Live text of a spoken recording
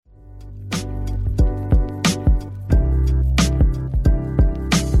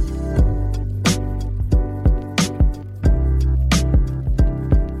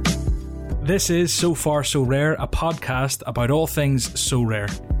This is So Far So Rare, a podcast about all things Sorare.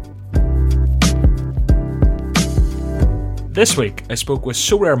 This week, I spoke with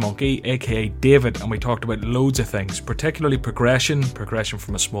Sorare Monkey, aka David, and we talked about loads of things, particularly progression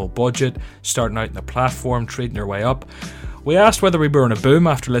from a small budget, starting out in the platform, trading your way up. We asked whether we were in a boom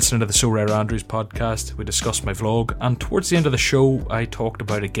after listening to the Sorare Andrews podcast. We discussed my vlog, and towards the end of the show, I talked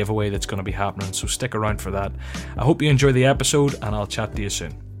about a giveaway that's going to be happening, so stick around for that. I hope you enjoy the episode, and I'll chat to you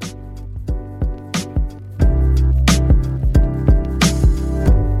soon.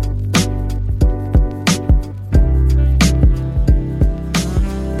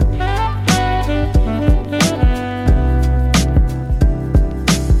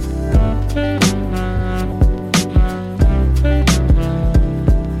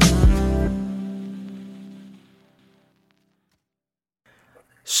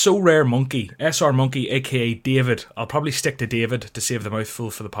 Sorare Monkey, SR Monkey, aka David. I'll probably stick to David to save the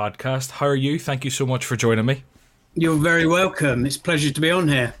mouthful for the podcast. How are you? Thank you so much for joining me. You're very welcome. It's a pleasure to be on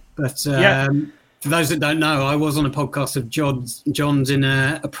here. But for those that don't know, I was on a podcast of John's in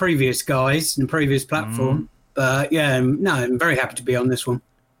a previous platform. But I'm very happy to be on this one.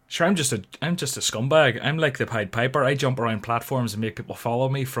 Sure, I'm just a scumbag. I'm like the Pied Piper. I jump around platforms and make people follow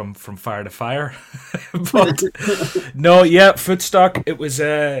me from fire to fire. But no, yeah, Footstock. It was.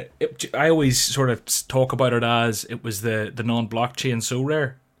 I always sort of talk about it as it was the non-blockchain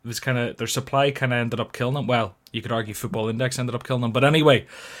Sorare. It was kind of their supply kind of ended up killing them. Well, you could argue Football Index ended up killing them. But anyway,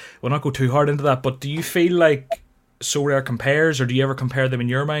 we'll not go too hard into that. But do you feel like Sorare compares, or do you ever compare them in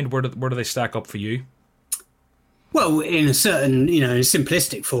your mind? Where do they stack up for you? Well, in a certain, in a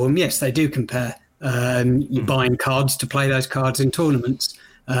simplistic form, yes, they do compare. You're buying cards to play those cards in tournaments.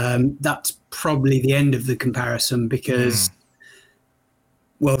 That's probably the end of the comparison because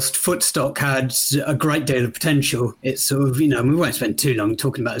whilst Footstock had a great deal of potential, it's sort of, we won't spend too long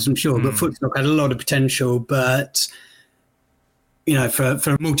talking about this, I'm sure, but Footstock had a lot of potential, but, for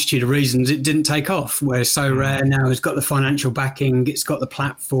a multitude of reasons, it didn't take off, whereas Sorare now has got the financial backing, it's got the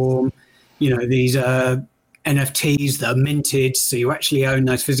platform, these NFTs that are minted, so you actually own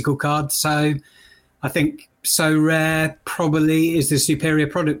those physical cards. So I think Sorare probably is the superior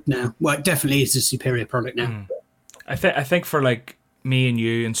product now. Well, it definitely is the superior product now. I think for like me and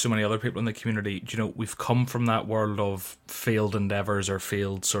you and so many other people in the community, we've come from that world of failed endeavors or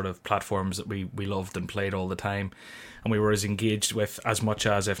failed sort of platforms that we loved and played all the time, and we were as engaged with as much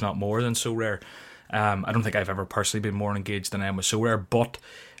as, if not more, than Sorare. I don't think I've ever personally been more engaged than I am with Sorare, but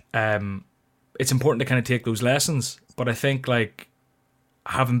it's important to kind of take those lessons. But I think like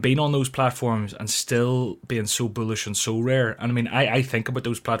having been on those platforms and still being so bullish and Sorare, and I mean I think about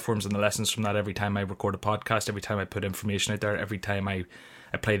those platforms and the lessons from that every time I record a podcast, every time I put information out there, every time I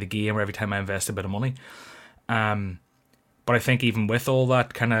play the game, or every time I invest a bit of money. But I think even with all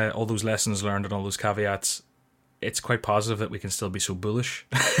that kind of all those lessons learned and all those caveats, it's quite positive that we can still be so bullish.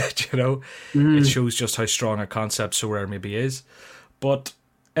 It shows just how strong a concept Sorare maybe is. But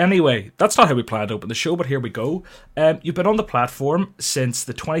anyway, that's not how we planned to open the show, but here we go. You've been on the platform since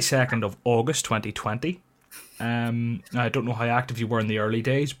the 22nd of August 2020. I don't know how active you were in the early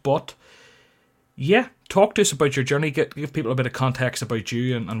days, but yeah, talk to us about your journey. Give people a bit of context about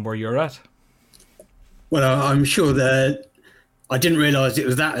you and where you're at. Well, I'm sure that I didn't realise it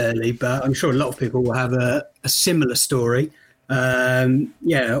was that early, but I'm sure a lot of people will have a similar story.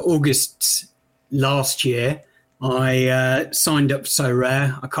 August last year, I signed up for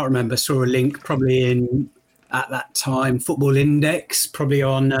Sorare. I can't remember, saw a link probably at that time, Football Index, probably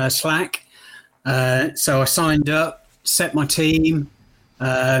on Slack. So I signed up, set my team,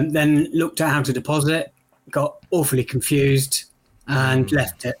 then looked at how to deposit, got awfully confused and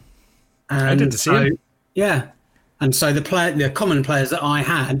left it. And I did the same. Yeah. And so the common players that I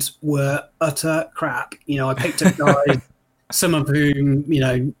had were utter crap. I picked up guys, some of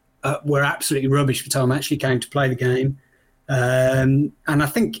whom, were absolutely rubbish by the time I actually came to play the game. And I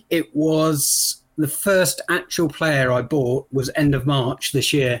think it was the first actual player I bought was end of March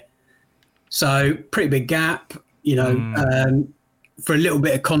this year. So pretty big gap, for a little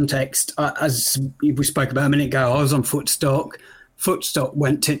bit of context, as we spoke about a minute ago, I was on Footstock. Footstock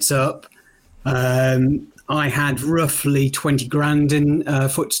went tits up. I had roughly 20 grand in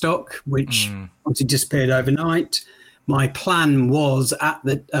Footstock, which obviously disappeared overnight. My plan was at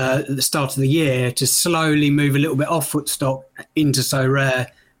the start of the year to slowly move a little bit off Footstock into Sorare.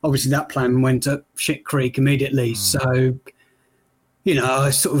 Obviously, that plan went up shit creek immediately. So, I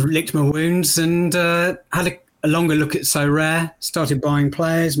sort of licked my wounds and had a longer look at Sorare, started buying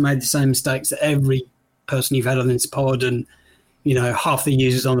players, made the same mistakes that every person you've had on this pod and, half the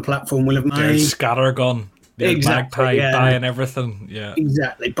users on the platform will have made. Scattergun. Magpie buying everything. Yeah,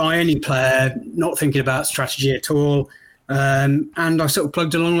 exactly. Buy any player, not thinking about strategy at all. And I sort of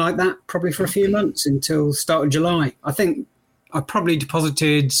plugged along like that probably for a few months until start of July. I think I probably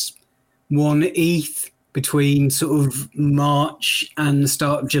deposited 1 ETH between sort of March and the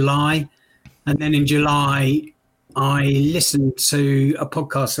start of July. And then in July, I listened to a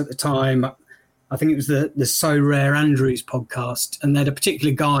podcast at the time. I think it was the Sorare Andrews podcast. And they had a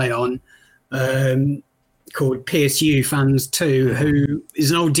particular guy on called PSU Fans 2, who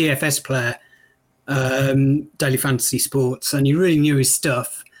is an old DFS player, Daily Fantasy Sports, and he really knew his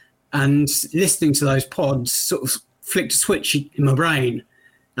stuff. And listening to those pods sort of flicked a switch in my brain.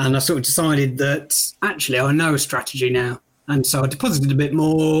 And I sort of decided that actually I know a strategy now. And so I deposited a bit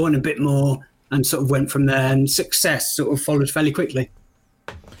more and sort of went from there, and success sort of followed fairly quickly.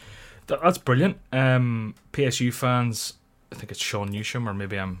 That's brilliant. PSU Fans, I think it's Sean Newsham, or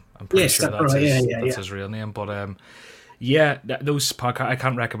maybe I'm pretty sure that's his real name. But those podcasts, I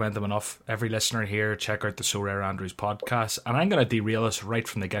can't recommend them enough. Every listener here, check out the Sorare Andrews podcast. And I'm going to derail us right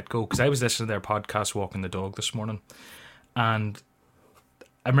from the get-go, because I was listening to their podcast walking the dog this morning, and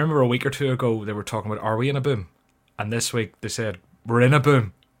I remember a week or two ago they were talking about, are we in a boom? And this week they said, we're in a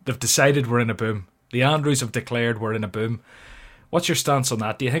boom. They've decided we're in a boom. The Andrews have declared we're in a boom. What's your stance on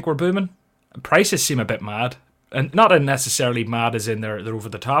that? Do you think we're booming? Prices seem a bit mad. And not necessarily mad as in they're over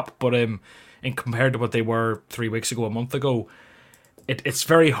the top, but in compared to what they were 3 weeks ago, a month ago, it's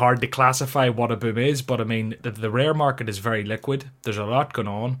very hard to classify what a boom is. But I mean, the rare market is very liquid. There's a lot going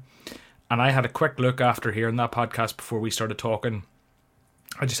on. And I had a quick look after hearing that podcast before we started talking.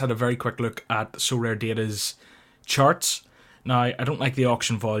 I just had a very quick look at Sorare Data's charts. Now, I don't like the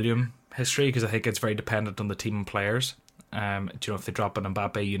auction volume history because I think it's very dependent on the team and players. If they drop an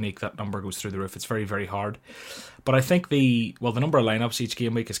Mbappe unique, that number goes through the roof. It's very, very hard. But I think the number of lineups each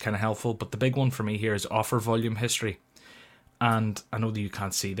game week is kind of helpful. But the big one for me here is offer volume history. And I know that you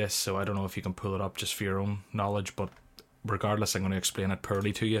can't see this, so I don't know if you can pull it up just for your own knowledge. But regardless, I'm going to explain it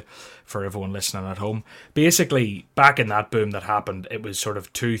poorly to you for everyone listening at home. Basically, back in that boom that happened, it was sort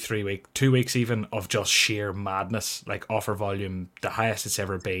of 2 weeks even of just sheer madness, like offer volume, the highest it's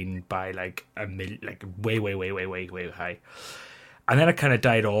ever been by like way high. And then it kind of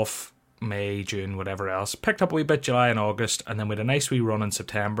died off May, June, whatever else. Picked up a wee bit July and August, and then we had a nice wee run in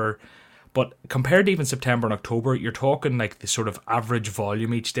September. But compared to even September and October, you're talking like the sort of average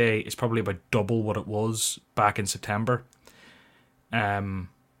volume each day is probably about double what it was back in September. And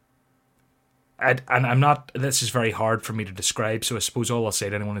I'm not, this is very hard for me to describe, so I suppose all I'll say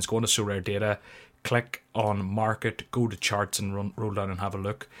to anyone is go on to Sorare Data, click on market, go to charts and roll down and have a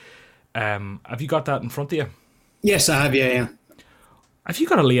look. Have you got that in front of you? Yes, I have, yeah. Have you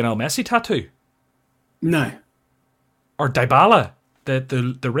got a Lionel Messi tattoo? No. Or Dybala?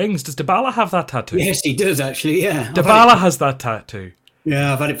 The rings, does Dybala have that tattoo? Yes, he does actually, yeah. Dybala has that tattoo.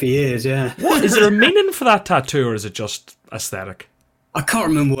 Yeah, I've had it for years, yeah. What, is there a meaning for that tattoo, or is it just aesthetic? I can't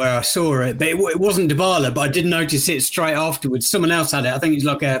remember where I saw it, but it wasn't Dybala, but I did notice it straight afterwards. Someone else had it. I think it's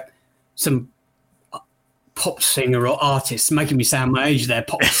like some pop singer or artist, making me sound my age there,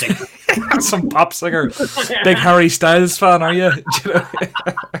 pop singer. Some pop singer. Big Harry Styles fan, are you?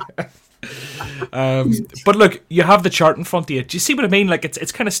 But look, you have the chart in front of you. Do you see what I mean? Like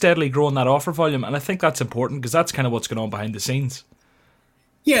it's kind of steadily growing that offer volume, and I think that's important because that's kind of what's going on behind the scenes.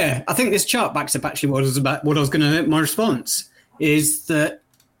 Yeah, I think this chart backs up actually what I was going to. My response is that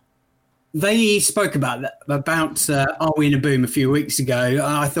they spoke about are we in a boom a few weeks ago. And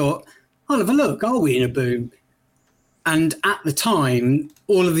I thought, I'll have a look. Are we in a boom? And at the time,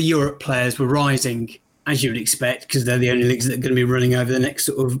 all of the Europe players were rising, as you would expect, because they're the only leagues that are going to be running over the next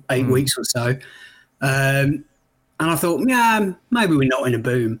sort of 8 weeks or so. And I thought, yeah, maybe we're not in a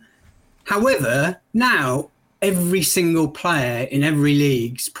boom. However, now every single player in every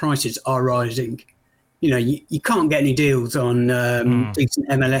league's prices are rising. You know, you can't get any deals on decent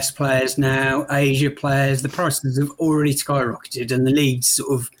MLS players now, Asia players. The prices have already skyrocketed, and the league's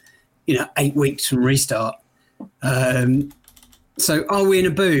sort of, 8 weeks from restart. So are we in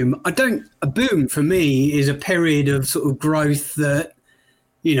a boom? A boom for me is a period of sort of growth that,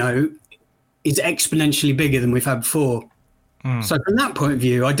 is exponentially bigger than we've had before. So from that point of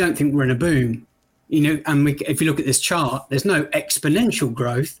view, I don't think we're in a boom. And if you look at this chart, there's no exponential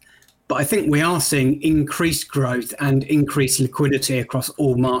growth, but I think we are seeing increased growth and increased liquidity across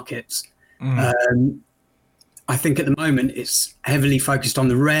all markets. I think at the moment it's heavily focused on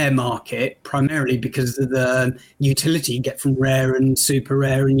the rare market, primarily because of the utility you get from rare and super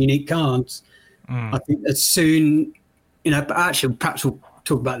rare and unique cards. I think that soon, but actually perhaps we'll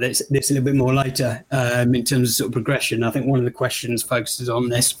talk about this a little bit more later in terms of sort of progression. I think one of the questions focuses on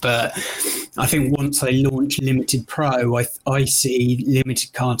this, but I think once they launch Limited Pro, I see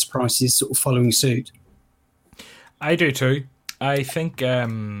limited cards prices sort of following suit. I do too. I think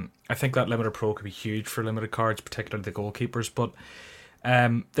that Limited Pro could be huge for limited cards, particularly the goalkeepers. But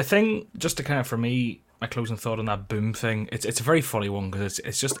the thing, just to kind of, for me, my closing thought on that boom thing, it's a very funny one because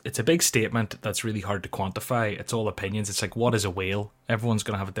it's a big statement that's really hard to quantify. It's all opinions. It's like, what is a whale? Everyone's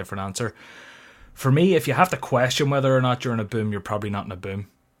going to have a different answer. For me, if you have to question whether or not you're in a boom, you're probably not in a boom.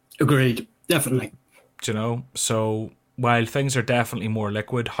 Agreed. Definitely. Do you know? So while things are definitely more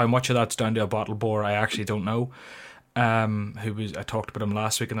liquid, how much of that's down to a bottle bore, I actually don't know. I talked about him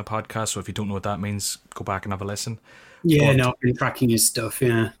last week in the podcast, so if you don't know what that means, go back and have a listen. Yeah, I've been tracking his stuff,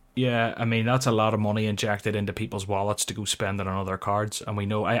 yeah. Yeah, I mean, that's a lot of money injected into people's wallets to go spend it on other cards. And we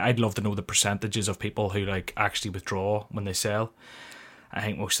know, I'd love to know the percentages of people who like actually withdraw when they sell. I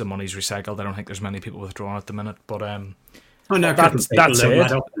think most of the money's recycled. I don't think there's many people withdrawing at the minute. But that's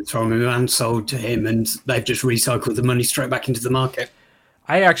it. From him and sold to him, and they've just recycled the money straight back into the market.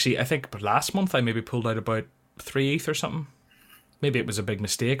 I think last month I maybe pulled out about 3 ETH or something. Maybe it was a big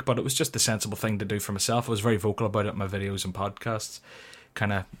mistake, but it was just the sensible thing to do for myself. I was very vocal about it in my videos and podcasts.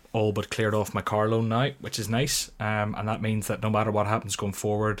 Kind of all but cleared off my car loan now, which is nice. And that means that no matter what happens going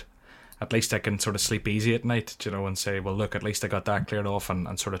forward, at least I can sort of sleep easy at night, you know, and say, well, look, at least I got that cleared off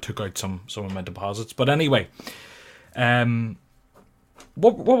and sort of took out some of my deposits. But anyway,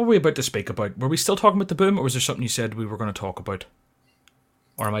 what were we about to speak about? Were we still talking about the boom, or was there something you said we were going to talk about?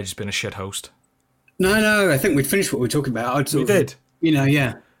 Or am I just being a shit host? No, I think we'd finished what we were talking about. We did.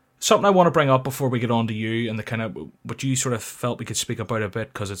 Yeah. Something I want to bring up before we get on to you and the kind of what you sort of felt we could speak about a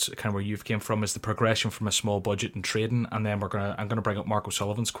bit, because it's kind of where you've came from, is the progression from a small budget and trading. And then I'm gonna bring up Mark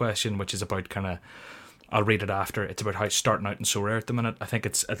O'Sullivan's question, which is about kind of, I'll read it after. It's about how starting out in Sorare at the minute. I think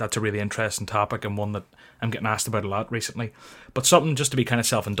that's a really interesting topic and one that I'm getting asked about a lot recently. But something just to be kind of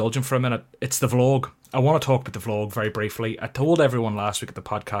self-indulgent for a minute. It's the vlog. I want to talk about the vlog very briefly. I told everyone last week at the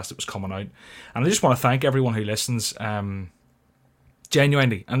podcast it was coming out, and I just want to thank everyone who listens.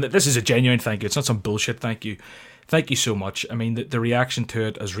 Genuinely, and this is a genuine thank you. It's not some bullshit thank you. Thank you so much. I mean, the reaction to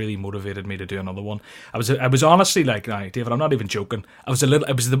it has really motivated me to do another one. I was honestly like, nah, David, I'm not even joking. It was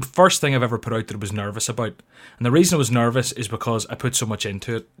the first thing I've ever put out that I was nervous about. And the reason I was nervous is because I put so much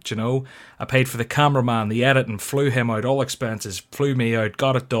into it, you know. I paid for the cameraman, the editing, flew him out, all expenses, flew me out,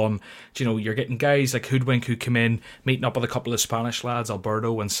 got it done. You know, you're getting guys like Hoodwink who come in, meeting up with a couple of Spanish lads,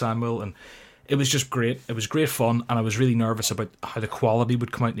 Alberto and Samuel, and it was just great. It was great fun, and I was really nervous about how the quality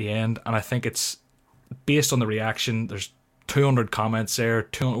would come out in the end. And I think it's based on the reaction. There's 200 comments there,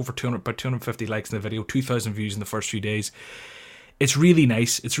 about 250 likes in the video, 2,000 views in the first few days. It's really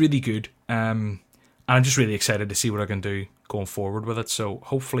nice. It's really good. And I'm just really excited to see what I can do going forward with it. So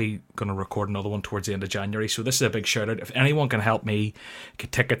hopefully going to record another one towards the end of January. So this is a big shout out. If anyone can help me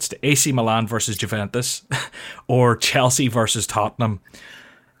get tickets to AC Milan versus Juventus or Chelsea versus Tottenham,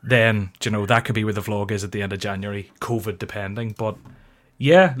 then, you know, that could be where the vlog is at the end of January, COVID depending. But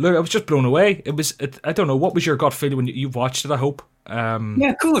yeah, look, I was just blown away. I don't know, what was your gut feeling when you watched it, I hope? Yeah,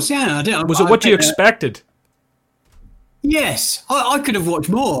 of course, yeah. I did. Was it what you expected? Yes, I could have watched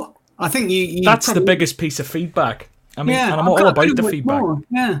more. I think you that's probably the biggest piece of feedback. I mean, yeah, and I'm all about the feedback. More.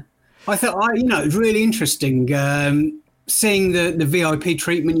 Yeah, I thought, it was really interesting. Seeing the VIP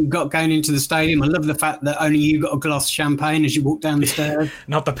treatment you got going into the stadium. I love the fact that only you got a glass of champagne as you walk down the stairs.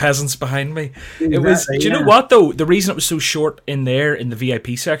 Not the peasants behind me. Exactly, it was. Do you know what though? The reason it was so short in the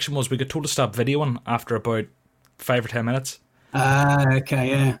VIP section was we got told to stop videoing after about 5 or 10 minutes. Okay,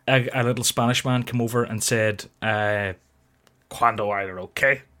 yeah. A little Spanish man came over and said, "Cuando either,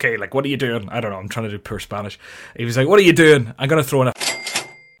 okay, like what are you doing?" I don't know. I'm trying to do poor Spanish. He was like, "What are you doing?" I'm gonna throw in a.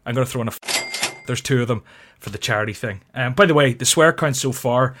 There's 2 of them for the charity thing. By the way, the swear count so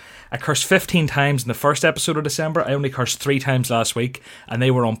far, I cursed 15 times in the first episode of December. I only cursed 3 times last week, and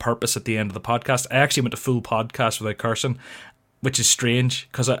they were on purpose at the end of the podcast. I actually went a full podcast without cursing, which is strange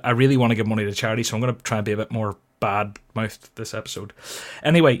because I really want to give money to charity, so I'm going to try and be a bit more bad-mouthed this episode.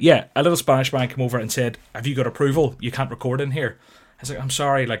 Anyway, yeah, a little Spanish man came over and said, "Have you got approval? You can't record in here." I was like, "I'm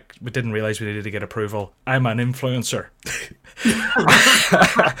sorry, like, we didn't realise we needed to get approval. I'm an influencer."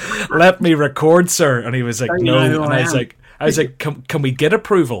 "Let me record, sir." And he was like, "No." And I was like, can we get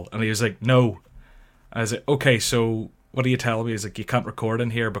approval? And he was like, "No." I was like, "Okay, so what are you telling me?" He's like, "You can't record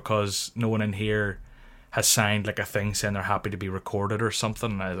in here because no one in here has signed like a thing saying they're happy to be recorded or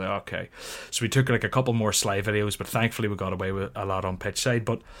something." And I was like, "Okay." So we took like a couple more slide videos, but thankfully we got away with a lot on pitch side.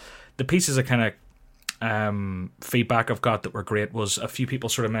 But the pieces of kind of feedback I've got that were great was a few people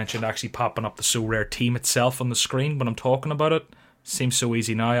sort of mentioned actually popping up the Sorare team itself on the screen when I'm talking about it. Seems so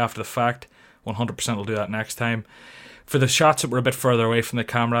easy now after the fact. 100% will do that next time. For the shots that were a bit further away from the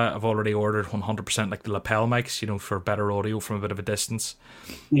camera, I've already ordered 100% like the lapel mics, for better audio from a bit of a distance.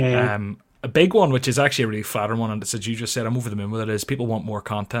 Yeah. A big one, which is actually a really flattering one, and it's as you just said, I'm over the moon with it, is people want more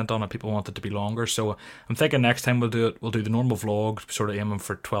content on it. People want it to be longer. So I'm thinking next time we'll do the normal vlog, sort of aiming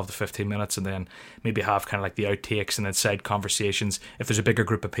for 12 to 15 minutes, and then maybe have kind of like the outtakes and then side conversations. If there's a bigger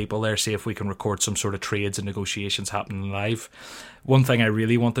group of people there, see if we can record some sort of trades and negotiations happening live. One thing I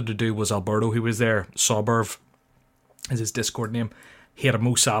really wanted to do was Alberto, who was there, Soberv is his Discord name. He had a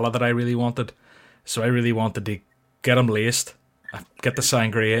Mo Salah that I really wanted. So I really wanted to get him laced, get the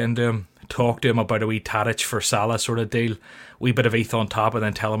sangria into him, talk to him about a wee Tadic for Salah sort of deal, wee bit of ETH on top, and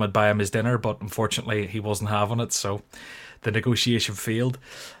then tell him I'd buy him his dinner, but unfortunately he wasn't having it, so the negotiation failed.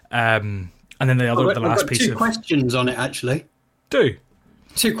 And then the last piece two questions on it, actually. Do?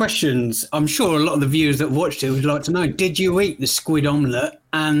 Two questions. I'm sure a lot of the viewers that watched it would like to know. Did you eat the squid omelette?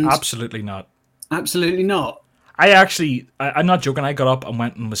 And absolutely not. Absolutely not. I'm not joking, I got up and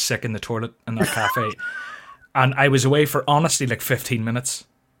went and was sick in the toilet in that cafe. And I was away for, honestly, like 15 minutes.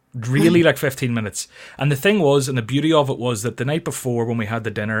 Really, like 15 minutes. And the thing was, and the beauty of it was that the night before when we had the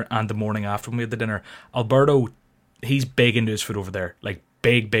dinner and the morning after when we had the dinner, Alberto, he's big into his food over there. Like,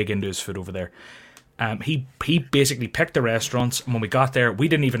 big into his food over there. He basically picked the restaurants, and when we got there, we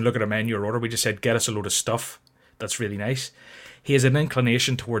didn't even look at a menu or order. We just said, get us a load of stuff. That's really nice. He has an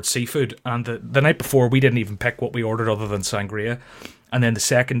inclination towards seafood, and the night before, we didn't even pick what we ordered other than sangria. And then the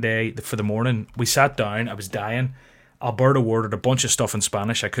second day, for the morning, we sat down. I was dying. Alberto ordered a bunch of stuff in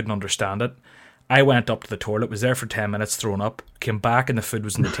Spanish. I couldn't understand it. I went up to the toilet, was there for 10 minutes, thrown up, came back, and the food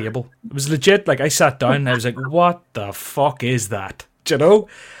was on the table. It was legit. Like, I sat down, and I was like, what the fuck is that? Do you know?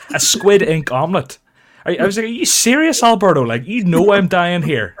 A squid ink omelette. I was like, are you serious, Alberto? Like, you know I'm dying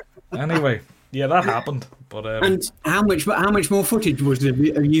here. Anyway, yeah, that happened. But and how much more footage was there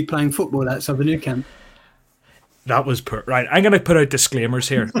of you playing football outside the Nou Camp? That was right. I'm going to put out disclaimers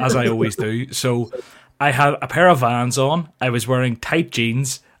here, as I always do. So I had a pair of Vans on. I was wearing tight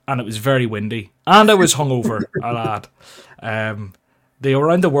jeans, and it was very windy. And I was hungover, a lad. The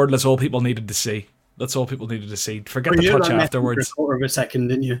around the world, that's all people needed to see. That's all people needed to see. Forget the touch afterwards. For a quarter of a second,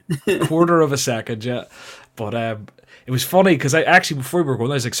 didn't you? Quarter of a second, yeah. But it was funny because I actually, before we were going,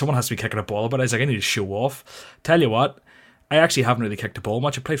 I was like, someone has to be kicking a ball, but I was like, I need to show off. Tell you what, I actually haven't really kicked a ball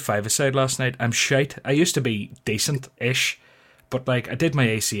much. I played five-a-side last night. I'm shite. I used to be decent-ish, but like I did my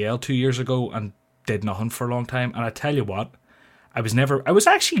ACL 2 years ago and did nothing for a long time. And I tell you what, I was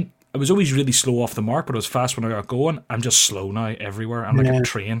always really slow off the mark, but I was fast when I got going. I'm just slow now everywhere. I'm like a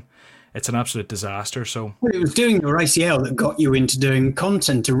train. It's an absolute disaster. So it was doing your ACL that got you into doing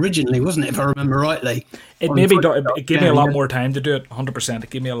content originally, wasn't it? If I remember rightly, it gave me a lot more time to do it. 100%, it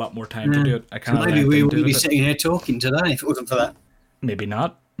gave me a lot more time to do it. I can't. So maybe we wouldn't be sitting here talking today if it wasn't for that. Maybe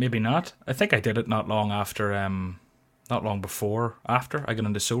not. I think I did it not long before after I got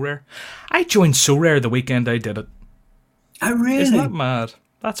into SoRare. I joined SoRare the weekend I did it. Oh really? Isn't that mad?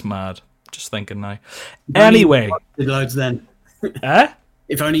 That's mad. Just thinking now. Anyway, loads then.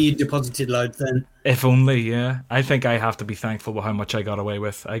 If only you deposited loads then. If only, yeah. I think I have to be thankful with how much I got away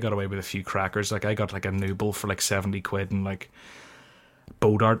with. I got away with a few crackers. Like I got like a Nooble for like 70 quid, and like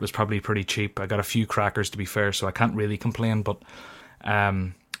Bodart was probably pretty cheap. I got a few crackers to be fair, so I can't really complain, but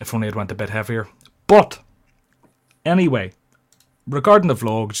if only it went a bit heavier. But anyway, regarding the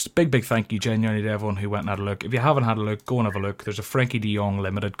vlog, just a big thank you genuinely to everyone who went and had a look. If you haven't had a look, go and have a look. There's a Frankie de Jong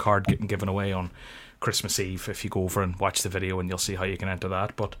limited card getting given away on Christmas Eve if you go over and watch the video, and you'll see how you can enter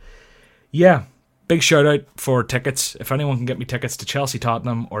that. But yeah, big shout out for tickets. If anyone can get me tickets to Chelsea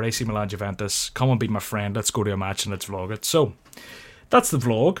Tottenham or AC Milan Juventus, come and be my friend. Let's go to a match and let's vlog it. So that's the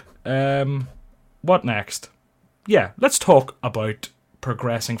vlog. What next? Yeah, let's talk about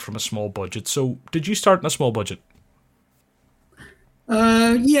progressing from a small budget. So did you start in a small budget?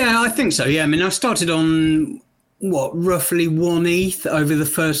 Yeah, I think so. Yeah, I mean, I started on roughly 1 ETH over the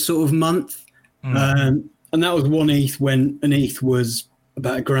first sort of month. And that was 1 ETH when an ETH was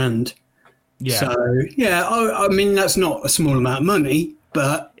about $1,000. Yeah. So yeah, I mean that's not a small amount of money,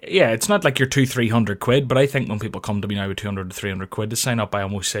 but yeah, it's not like you're 200-300 quid. But I think when people come to me now with 200 to 300 quid to sign up, I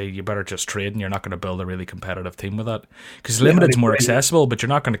almost say you better just trade, and you're not going to build a really competitive team with that, because limited's more accessible, but you're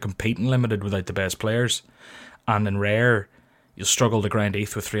not going to compete in limited without the best players, and in rare you'll struggle to grind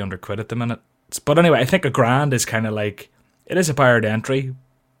ETH with 300 quid at the minute. But anyway, I think $1,000 is kind of like, it is a barrier to entry,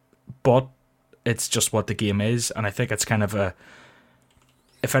 but it's just what the game is, and I think it's kind of a,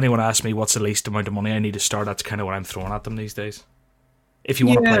 if anyone asks me what's the least amount of money I need to start, that's kind of what I'm throwing at them these days. If you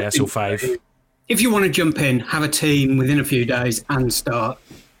want to play SO5. If you want to jump in, have a team within a few days and start.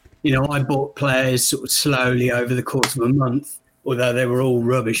 You know, I bought players sort of slowly over the course of a month, although they were all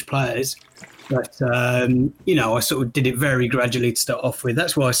rubbish players. But, I sort of did it very gradually to start off with.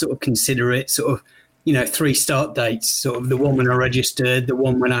 That's why I sort of consider it sort of, 3 start dates, sort of the one when I registered, the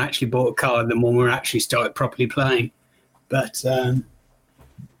one when I actually bought a card, the one when I actually started properly playing. But,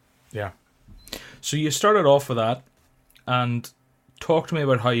 yeah. So you started off with that, and talk to me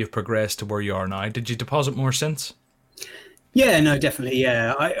about how you've progressed to where you are now. Did you deposit more since? Yeah, no, definitely.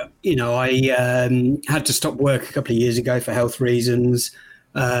 Yeah, I had to stop work a couple of years ago for health reasons.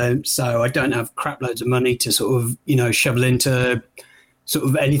 So I don't have crap loads of money to sort of, shovel into sort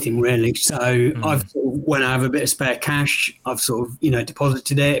of anything really. So I've when I have a bit of spare cash, I've sort of,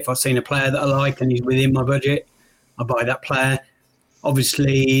 deposited it. If I've seen a player that I like and he's within my budget, I buy that player.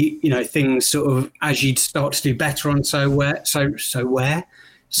 Obviously, things sort of as you start to do better on So Where. So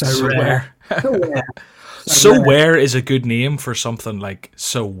Where is a good name for something like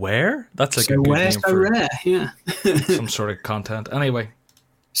So Where? That's like a good name So for Rare, yeah. some sort of content. Anyway.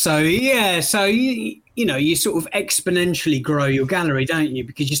 So you sort of exponentially grow your gallery, don't you?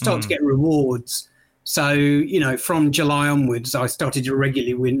 Because you start to get rewards. So, from July onwards, I started to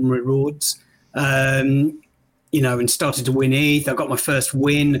regularly win rewards, and started to win ETH. I got my first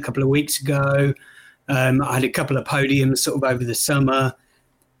win a couple of weeks ago. I had a couple of podiums sort of over the summer.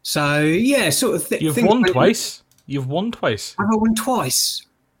 So, yeah, sort of... You've won twice? You've won twice? Have I won twice?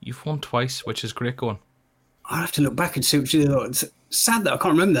 You've won twice, which is great going. I'll have to look back and see what you do. It's sad that I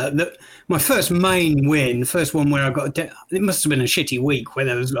can't remember that. My first main win, the first one where I got... it must have been a shitty week where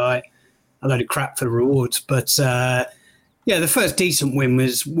there was like a load of crap for the rewards. But, the first decent win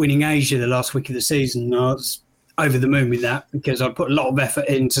was winning Asia the last week of the season. I was over the moon with that because I put a lot of effort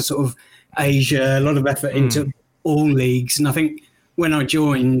into sort of Asia, a lot of effort into all leagues. And I think when I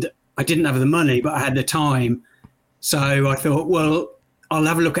joined, I didn't have the money, but I had the time. So I thought, well, I'll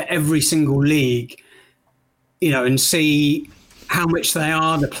have a look at every single league, and see how much they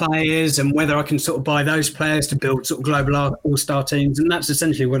are, the players, and whether I can sort of buy those players to build sort of global all-star teams. And that's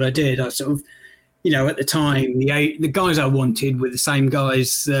essentially what I did. I sort of, at the time, the guys I wanted were the same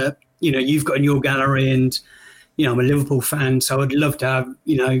guys that, you've got in your gallery. And, I'm a Liverpool fan, so I'd love to have,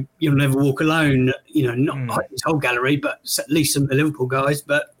 You'll Never Walk Alone, not his whole gallery, but at least some of the Liverpool guys.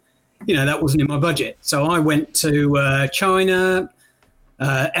 But, that wasn't in my budget. So I went to China.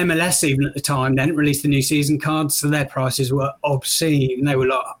 MLS even at the time, they hadn't released the new season cards, so their prices were obscene. They were a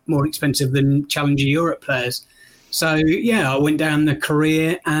lot more expensive than Challenger Europe players. So, I went down the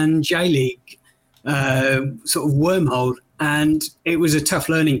Korea and J-League sort of wormhole, and it was a tough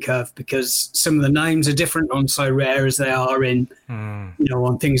learning curve because some of the names are different on So Rare as they are in,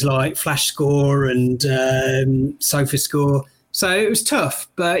 on things like Flash Score and Sofa Score. So it was tough,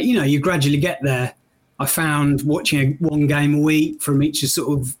 but, you gradually get there. I found watching one game a week from each of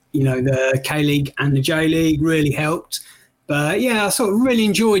sort of, the K-League and the J-League really helped. But, I sort of really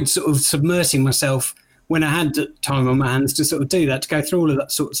enjoyed sort of submersing myself when I had time on my hands to sort of do that, to go through all of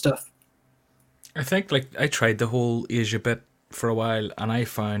that sort of stuff. I think, I tried the whole Asia bit for a while, and I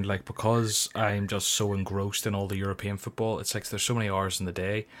found, because I'm just so engrossed in all the European football, it's like there's so many hours in the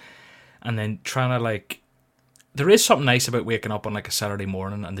day. And then trying to, there is something nice about waking up on a Saturday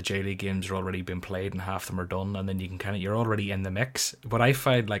morning and the J-League games are already been played and half of them are done, and then you can you're already in the mix. But I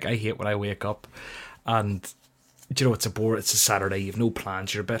find I hate when I wake up and it's it's a Saturday, you've no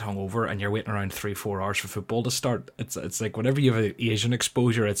plans, you're a bit hungover and you're waiting around 3-4 hours for football to start. It's like whenever you have an Asian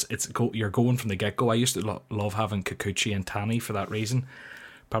exposure, you're going from the get-go. I used to love having Kikuchi and Tani for that reason.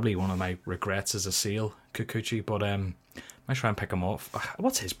 Probably one of my regrets is a sale, Kikuchi, but I might try and pick him off.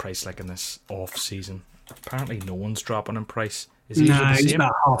 What's his price like in this off season? Apparently no one's dropping in price. Is he? No, he's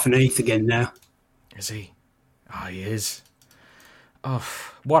about half an ETH again now. Is he? Oh, he is. Oh,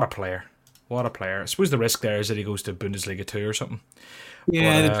 what a player. What a player. I suppose the risk there is that he goes to Bundesliga 2 or something.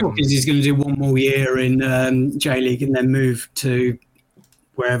 Yeah, the talk is he's going to do one more year in J-League and then move to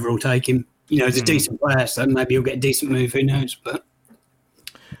wherever will take him. He's a decent player, so maybe he'll get a decent move, who knows. But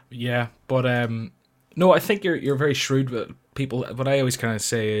yeah, but no, I think you're very shrewd with people. What I always kind of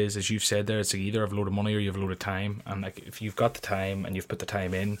say is, as you've said there, it's either have a load of money or you have a load of time. And if you've got the time and you've put the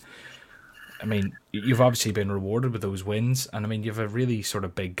time in, I mean, you've obviously been rewarded with those wins. And I mean, you've a really sort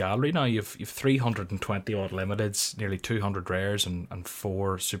of big gallery now. You've 320 odd limiteds, nearly 200 rares and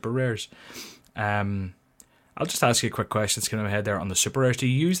 4 super rares. I'll just ask you a quick question that's going in my head there on the super rares. Do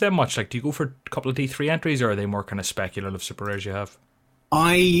you use them much? Do you go for a couple of D3 entries, or are they more kind of speculative super rares you have?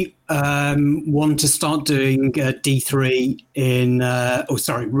 I want to start doing D3 in,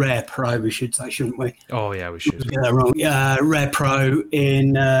 Rare Pro, we should say, shouldn't we? Oh, yeah, we should. Get that wrong. Rare Pro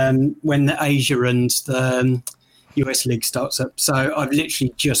in when the Asia and the US League starts up. So I've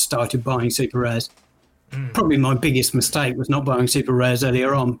literally just started buying super rares. probably my biggest mistake was not buying super rares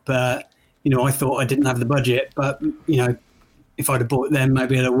earlier on. But I thought I didn't have the budget. But if I'd have bought them,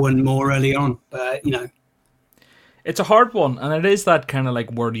 maybe I'd have won more early on. But it's a hard one, and it is that kind of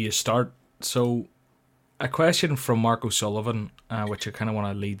like, where do you start? So, a question from Mark O'Sullivan, which I kind of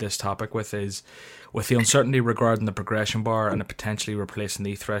want to lead this topic with, is: with the uncertainty regarding the progression bar and the potentially replacing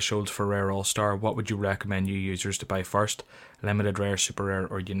the thresholds for rare all-star, what would you recommend new users to buy first? Limited rare, super rare,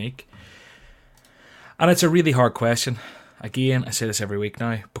 or unique? And it's a really hard question. Again, I say this every week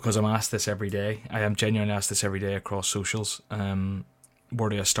now because I'm asked this every day. I am genuinely asked this every day across socials. Where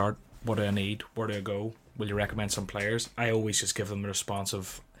do I start? What do I need? Where do I go? Will you recommend some players? I always just give them the response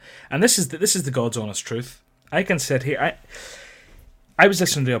of, and this is the God's honest truth. I can sit here. I was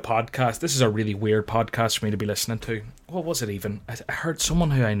listening to a podcast. This is a really weird podcast for me to be listening to. What was it even? I heard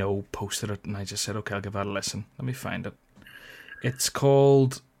someone who I know posted it, and I just said, okay, I'll give that a listen. Let me find it. It's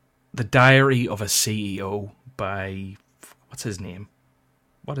called The Diary of a CEO by, what's his name?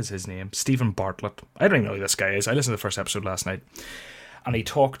 What is his name? Stephen Bartlett. I don't even know who this guy is. I listened to the first episode last night. And he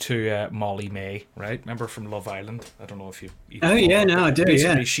talked to Molly May, right? Remember from Love Island? I don't know if you oh yeah, no, I do.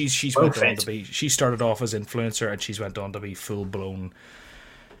 Basically, Yeah, she's went on to be. She started off as influencer, and she's went on to be full blown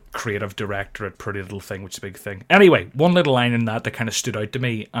creative director at Pretty Little Thing, which is a big thing. Anyway, one little line in that kind of stood out to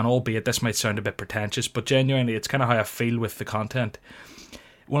me, and albeit this might sound a bit pretentious, but genuinely, it's kind of how I feel with the content.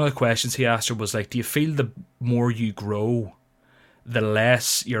 One of the questions he asked her was like, "Do you feel the more you grow, the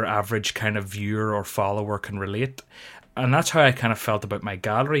less your average kind of viewer or follower can relate?" And that's how I kind of felt about my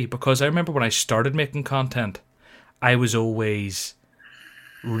gallery, because I remember when I started making content, I was always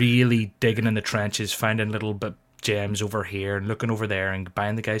really digging in the trenches, finding little bit gems over here and looking over there and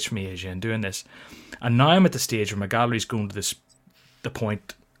buying the guys from Asia and doing this. And now I'm at the stage where my gallery's going to the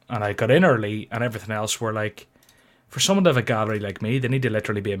point, and I got in early and everything else, where like, for someone to have a gallery like me, they need to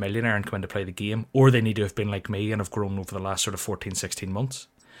literally be a millionaire and come in to play the game, or they need to have been like me and have grown over the last sort of 14, 16 months.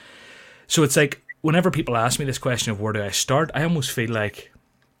 So it's like, whenever people ask me this question of where do I start, I almost feel like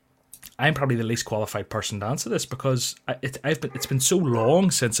I'm probably the least qualified person to answer this, because it's been so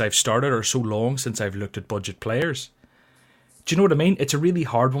long since I've started, or so long since I've looked at budget players. Do you know what I mean? It's a really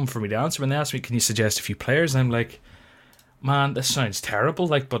hard one for me to answer. When they ask me, can you suggest a few players? And I'm like, man, this sounds terrible,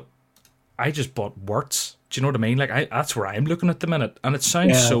 like, but I just bought Wirtz. Do you know what I mean? Like, that's where I'm looking at the minute. And it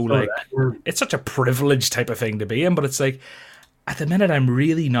sounds it's such a privileged type of thing to be in, but it's like, at the minute, I'm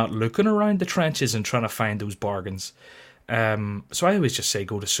really not looking around the trenches and trying to find those bargains. So I always just say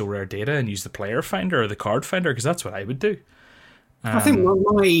go to So Rare Data and use the player finder or the card finder, because that's what I would do. I think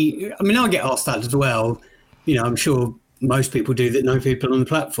I get asked that as well. I'm sure most people do that know people on the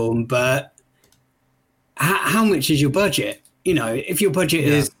platform, but how much is your budget? If your budget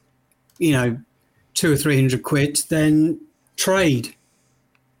is, 200 or 300 quid, then trade.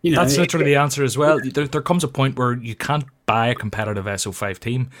 That's literally the answer as well. There comes a point where you can't buy a competitive SO5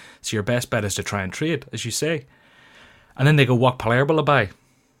 team, so your best bet is to try and trade, as you say. And then they go, what player will I buy?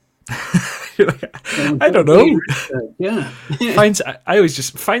 I don't know. Yeah. I always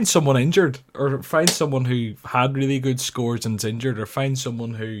just find someone injured, or find someone who had really good scores and's injured, or find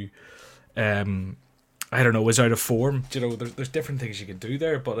someone who, I don't know, is out of form. There's different things you can do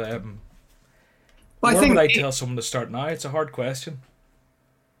there, but where would I tell someone to start now? It's a hard question.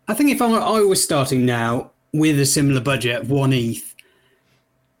 I think if I was starting now with a similar budget of 1 ETH,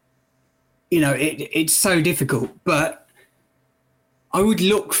 it's so difficult. But I would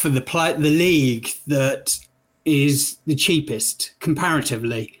look for the league that is the cheapest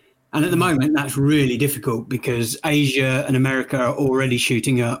comparatively. And at the moment, that's really difficult because Asia and America are already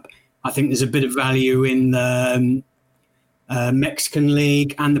shooting up. I think there's a bit of value in the Mexican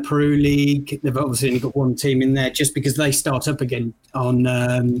League and the Peru League. They've obviously only got one team in there just because they start up again on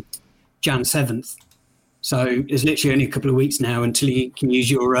Jan 7th. So there's literally only a couple of weeks now until you can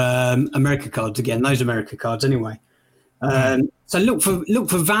use your America cards again, those America cards anyway. So look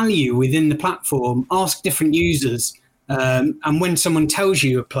for value within the platform, ask different users. And when someone tells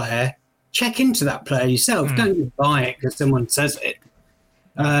you a player, check into that player yourself. Don't just buy it because someone says it.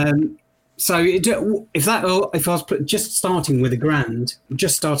 So if I was just starting with $1,000,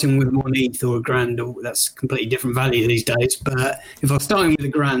 just starting with 1 ETH or $1,000, that's completely different value these days. But if I was starting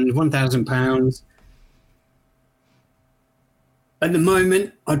with $1,000, £1,000, at the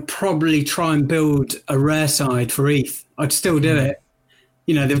moment, I'd probably try and build a rare side for ETH. I'd still do it.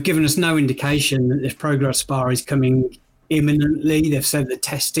 They've given us no indication that this progress bar is coming imminently. They've said they're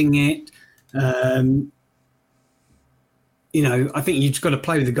testing it. I think you've just got to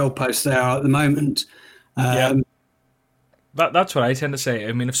play with the goalposts there at the moment. That's what I tend to say.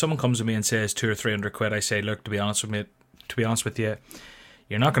 I mean, if someone comes to me and says 200 or 300 quid, I say, look, to be honest with you,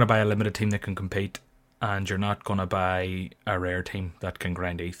 you're not going to buy a limited team that can compete. and you're not going to buy a rare team that can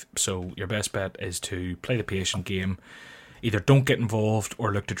grind ETH. So your best bet is to play the patient game. Either don't get involved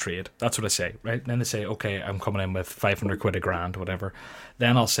or look to trade. That's what I say, right? And then they say, okay, I'm coming in with 500 quid a grand, whatever.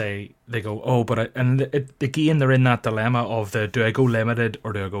 Then I'll say, they go, oh, but again, they're in that dilemma of do I go limited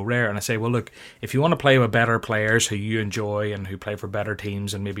or do I go rare? And I say, well, look, if you want to play with better players who you enjoy and who play for better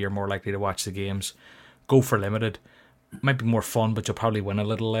teams and maybe you're more likely to watch the games, go for limited. Might be more fun, but you'll probably win a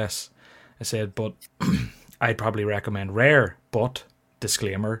little less. I said, but I'd probably recommend rare, but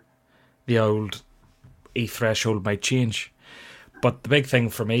disclaimer, the old ETH threshold might change. But the big thing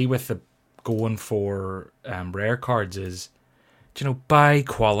for me with the going for rare cards is, buy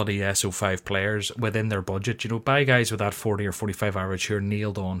quality SO5 players within their budget. Buy guys with that 40 or 45 average who are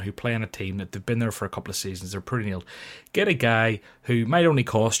nailed on, who play in a team that they've been there for a couple of seasons, they're pretty nailed. Get a guy who might only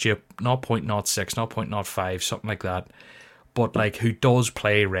cost you 0.06, 0.05, something like that, but who does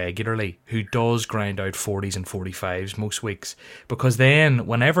play regularly, who does grind out 40s and 45s most weeks. Because then,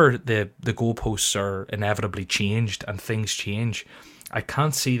 whenever the goalposts are inevitably changed and things change, I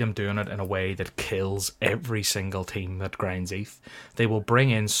can't see them doing it in a way that kills every single team that grinds ETH. They will bring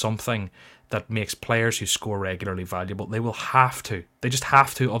in something that makes players who score regularly valuable. They will have to. They just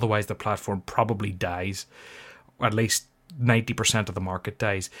have to, otherwise the platform probably dies. Or at least 90% of the market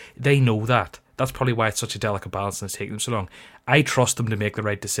dies. They know that. That's probably why it's such a delicate balance and it's taking them so long. I trust them to make the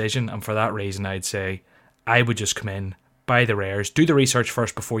right decision, and for that reason I'd say I would just come in, buy the rares, do the research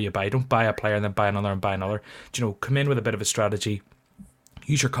first before you buy. Don't buy a player and then buy another and buy another. Come in with a bit of a strategy,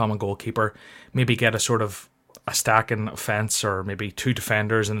 use your common goalkeeper, maybe get a sort of a stack in offence or maybe 2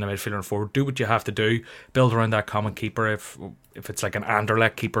 defenders and then a midfielder and forward. Do what you have to do, build around that common keeper if it's like an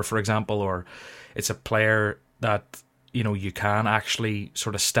Anderlecht keeper, for example, or it's a player that you can actually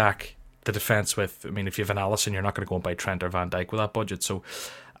sort of stack the defence with. I mean, if you have an Alisson, you're not going to go and buy Trent or Van Dijk with that budget. So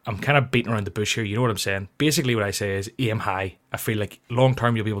I'm kind of beating around the bush here. You know what I'm saying? Basically, what I say is aim high. I feel like long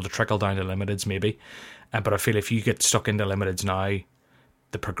term you'll be able to trickle down to limiteds maybe, but I feel if you get stuck into limiteds now,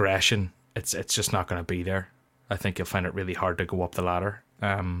 the progression it's just not going to be there. I think you'll find it really hard to go up the ladder.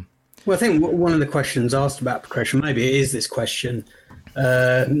 Well, I think one of the questions asked about progression, maybe it is this question,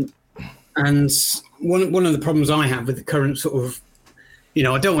 and one of the problems I have with the current sort of,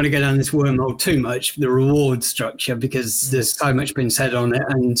 I don't want to go down this wormhole too much, the reward structure, because there's so much been said on it.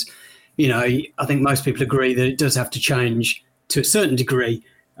 And, I think most people agree that it does have to change to a certain degree.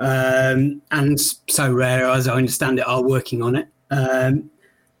 And So Rare, as I understand it, are working on it.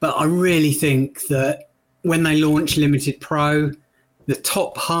 But I really think that when they launch Limited Pro, the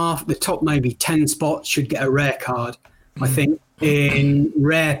top maybe 10 spots should get a rare card. I think in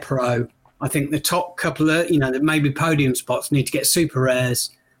Rare Pro, I think the top couple of, that maybe podium spots need to get super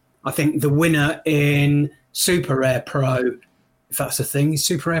rares. I think the winner in Super Rare Pro, if that's a thing, is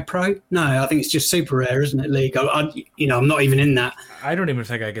Super Rare Pro? No, I think it's just Super Rare, isn't it, League? I'm not even in that. I don't even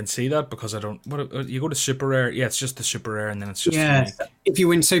think I can see that because I don't. You go to Super Rare, yeah, it's just the Super Rare, and then it's just unique. If you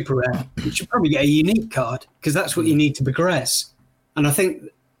win Super Rare, you should probably get a unique card because that's what you need to progress. And I think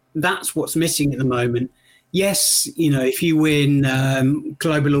that's what's missing at the moment. Yes, if you win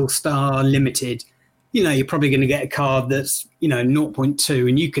Global All-Star Limited, you're probably going to get a card that's, 0.2,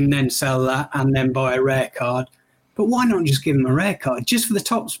 and you can then sell that and then buy a rare card. But why not just give them a rare card? Just for the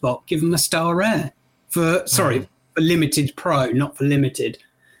top spot, give them a star rare. For Limited Pro, not for Limited.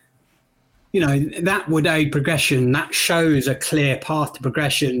 That would aid progression. That shows a clear path to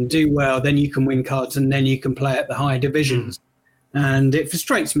progression. Do well, then you can win cards, and then you can play at the higher divisions. And it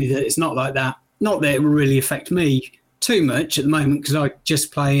frustrates me that it's not like that. Not that it will really affect me too much at the moment because I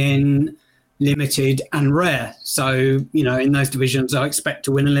just play in limited and rare. So, in those divisions, I expect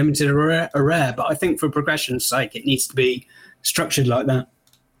to win a limited or a rare. But I think for progression's sake, it needs to be structured like that.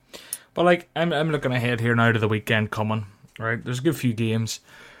 But I'm looking ahead here now to the weekend coming, right? There's a good few games.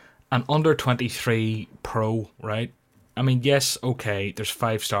 And under 23 Pro, right? I mean, yes, okay, there's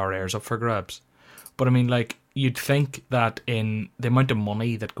 5-star rares up for grabs. But I mean, you'd think that in the amount of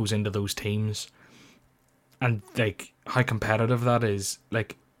money that goes into those teams and how competitive that is,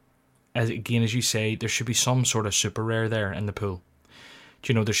 as you say, there should be some sort of super rare there in the pool.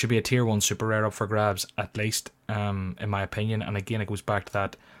 There should be a tier 1 super rare up for grabs at least, in my opinion. And again, it goes back to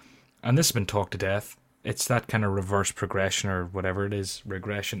that, and this has been talked to death, it's that kind of reverse progression or whatever it is,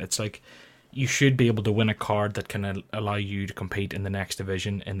 regression. It's you should be able to win a card that can allow you to compete in the next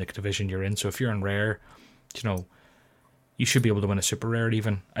division, in the division you're in. So if you're in rare, you should be able to win a super rare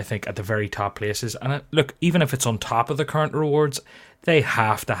even, I think, at the very top places. And look, even if it's on top of the current rewards, they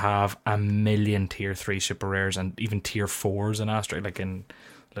have to have a million tier 3 super rares and even tier 4s in Asterisk, in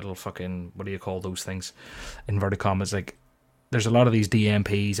little fucking, what do you call those things? Inverted commas, there's a lot of these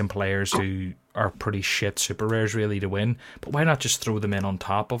DMPs and players who are pretty shit super rares really to win. But why not just throw them in on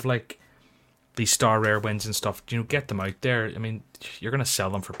top of like these star rare wins and stuff? You know, get them out there. I mean, you're gonna sell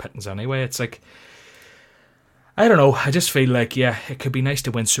them for pittance anyway. It's like, I don't know. I just feel like, yeah, it could be nice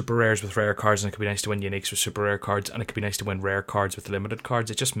to win super rares with rare cards, and it could be nice to win uniques with super rare cards, and it could be nice to win rare cards with limited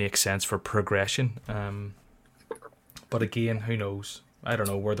cards. It just makes sense for progression. But again, who knows? I don't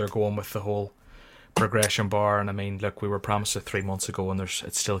know where they're going with the whole progression bar. And I mean, look, we were promised it 3 months ago, and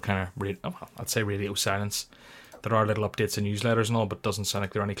it's still kind of, I'd say radio silence. There are little updates and newsletters and all, but it doesn't sound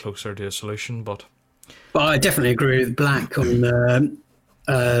like they're any closer to a solution. But I definitely agree with Black on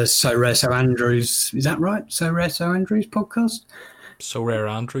the So Rare So Andrews. Is that right? So Rare So Andrews podcast? So Rare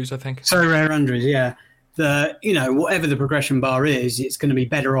Andrews, I think. So Rare Andrews, yeah. Whatever the progression bar is, it's going to be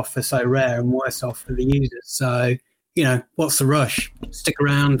better off for So Rare and worse off for the users. So, what's the rush? Stick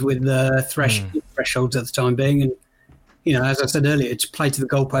around with the thresholds at the time being. And, as I said earlier, just play to the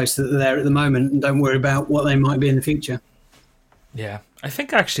goalposts that are there at the moment and don't worry about what they might be in the future. Yeah. I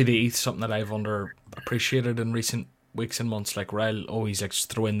think actually the ETH is something that I've underappreciated in recent weeks and months. Like, where I'll always like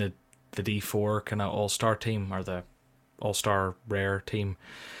throw in the D4 kind of all-star team or the all-star rare team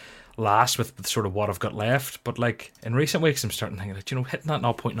last with sort of what I've got left. But like in recent weeks, I'm starting to think that, hitting that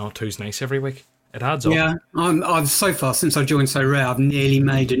 0.02 is nice every week. It adds up. Yeah, I've so far since I joined So Rare, I've nearly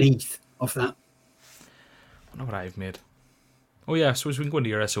made an ETH off that. I wonder what I've made. Oh yeah, so we can go into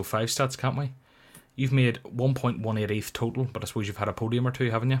your SO5 stats, can't we? You've made 1.18 ETH total, but I suppose you've had a podium or two,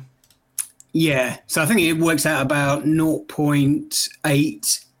 haven't you? Yeah, so I think it works out about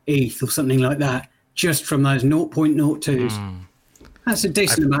 0.8 ETH or something like that, just from those 0.02s. That's a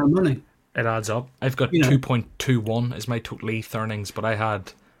decent amount of money. It adds up. I've got 2.21 is my total ETH earnings, but I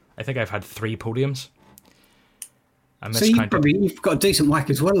think I've had 3 podiums. So you've got a decent whack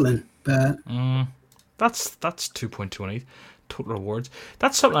as well then. But that's 2.21 ETH total rewards.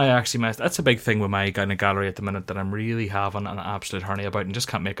 That's something I actually missed. That's a big thing with my kind of gallery at the minute that I'm really having an absolute hernia about and just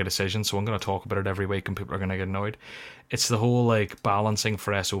can't make a decision. So I'm going to talk about it every week and people are going to get annoyed. It's the whole like balancing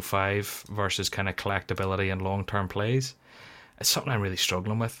for SO5 versus kind of collectability and long-term plays. It's something I'm really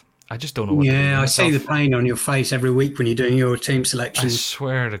struggling with. I just don't know what to do. Yeah, I see the pain on your face every week when you're doing your team selections. I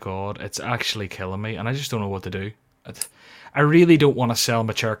swear to God, it's actually killing me and I just don't know what to do. I really don't want to sell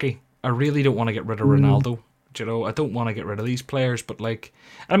Macherky. I really don't want to get rid of Ronaldo. I don't want to get rid of these players, but like,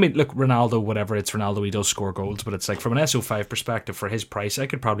 I mean, look, Ronaldo, whatever, it's Ronaldo, he does score goals, but it's like from an SO5 perspective, for his price, I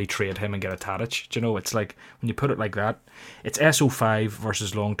could probably trade him and get a Tadic. It's like, when you put it like that, it's SO5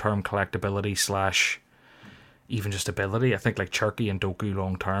 versus long-term collectability / even just ability. I think like Cherky and Doku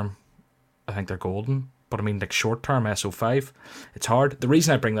long-term, I think they're golden. But I mean, like short-term SO5, it's hard. The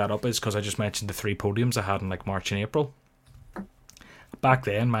reason I bring that up is because I just mentioned the 3 podiums I had in like March and April. Back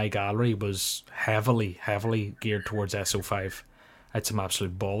then, my gallery was heavily geared towards SO5. I had some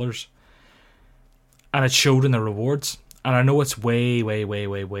absolute ballers. And it showed in the rewards. And I know it's way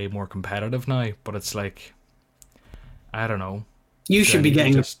more competitive now, but it's like, I don't know. You should be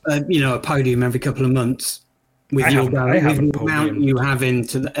getting a podium every couple of months with your gallery, with the amount you have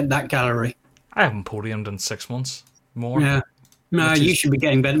into that gallery. I haven't podiumed in 6 months more. Yeah. No, you should be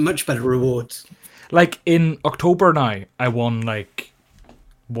getting much better rewards. Like in October now, I won like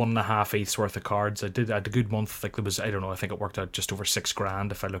 1.5 ETH's worth of cards. I had a good month. Like there was, I don't know, I think it worked out just over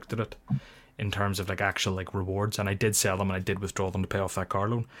 $6,000 if I looked at it in terms of like actual like rewards. And I did sell them and I did withdraw them to pay off that car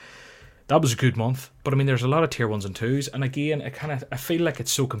loan. That was a good month. But I mean, there's a lot of tier 1s and 2s. And again, I feel like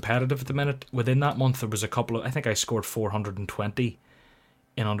it's so competitive at the minute. Within that month, there was a couple of, I think I scored 420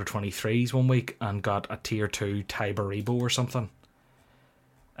 in under 23s one week and got a tier 2 Tyberibo or something.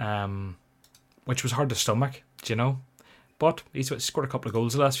 Which was hard to stomach, But he's scored a couple of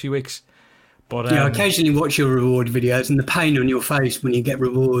goals the last few weeks. But I occasionally watch your reward videos and the pain on your face when you get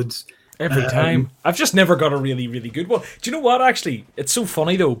rewards. Every time. I've just never got a really, really good one. Do you know what, actually? It's so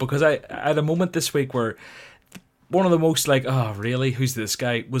funny, though, because I had a moment this week where one of the most, like, oh, really? Who's this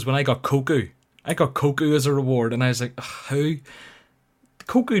guy? Was when I got Koku. I got Koku as a reward, and I was like, who?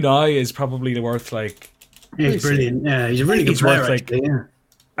 Koku now is probably worth, like... He's brilliant. Yeah, he's a really good player, actually, yeah.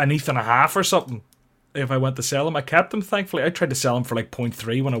 An ETH and a half or something. If I went to sell him, I kept him, thankfully. I tried to sell him for like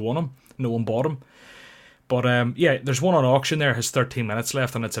 0.3 when I won him. No one bought him. But yeah, there's one on auction there, has 13 minutes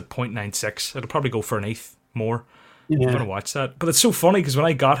left, and it's at 0.96. It'll probably go for an ETH more. Yeah. I'm going to watch that. But it's so funny, because when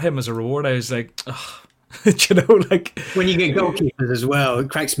I got him as a reward, I was like, ugh. Like... When you get goalkeepers as well, it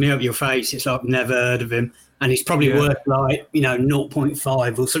cracks me up your face. It's like, I've never heard of him. And he's probably worth like,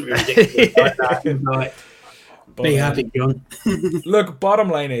 0.5 or something ridiculous like that. Like, but, be happy, John. Look, bottom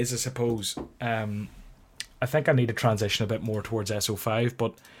line is, I suppose... I think I need to transition a bit more towards SO5,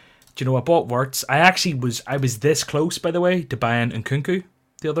 but Do you know, I bought Wirtz. I was this close, by the way, to buying Nkunku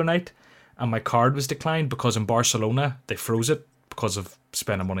the other night, and my card was declined because in Barcelona they froze it because of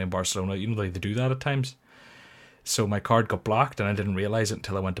spending money in Barcelona. You know, they do that at times. So my card got blocked, and I didn't realise it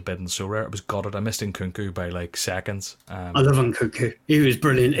until I went to bid in So Rare. It was gutted. I missed Nkunku by like seconds. I love Nkunku. He was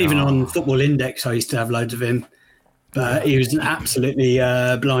brilliant. Even on Football Index, I used to have loads of him. But he was an absolutely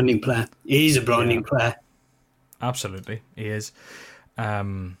blinding player. He's a blinding player. Absolutely, he is.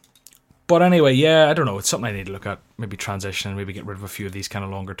 But anyway, yeah, I don't know. It's something I need to look at. Maybe transition, maybe get rid of a few of these kind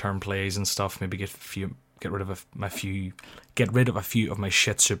of longer term plays and stuff. Maybe get rid of a few of my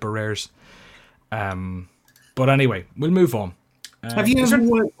shit super rares. But anyway, we'll move on. Have you ever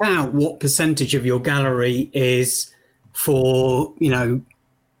worked out what percentage of your gallery is for, you know,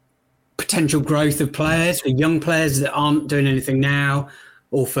 potential growth of players, for young players that aren't doing anything now,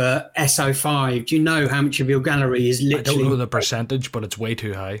 or for SO5? Do you know how much of your gallery is literally... I don't know the percentage, but it's way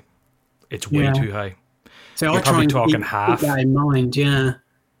too high. It's way too high. So you're probably talking half. Keep that in mind, yeah.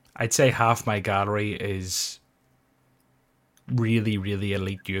 I'd say half my gallery is really, really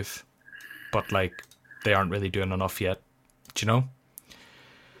elite youth, but like they aren't really doing enough yet. Do you know?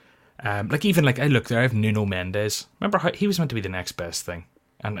 I look there. I have Nuno Mendes. Remember how he was meant to be the next best thing,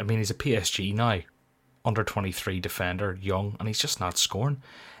 and I mean he's a PSG now, under 23 defender, young, and he's just not scoring.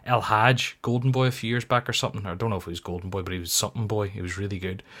 El Hadj, Golden Boy a few years back or something. I don't know if he was Golden Boy, but he was something boy. He was really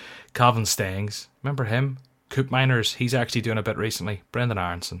good. Calvin Stengs, remember him? Coop Miners, he's actually doing a bit recently. Brendan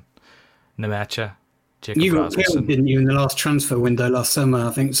Aronson, Nemecha, Jacob You got Rasmussen. killed, didn't you, in the last transfer window last summer?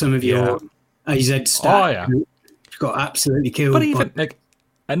 I think some of your AZ staff got absolutely killed. But even,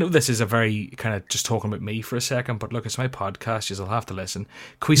 I know this is a very kind of just talking about me for a second, but look, it's my podcast. You'll have to listen.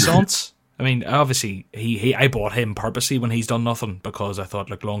 Cuisance. I mean, obviously, I bought him purposely when he's done nothing because I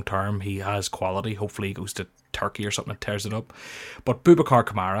thought, like, long term, he has quality. Hopefully, he goes to Turkey or something and tears it up. But Boubacar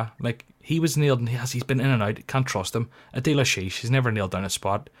Kamara, like, he was nailed, and he's been in and out. Can't trust him. Adil Ashish, he's never nailed down a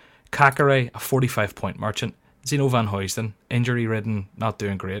spot. Kakare, a 45-point merchant. Zeno Van Huysden, injury-ridden, not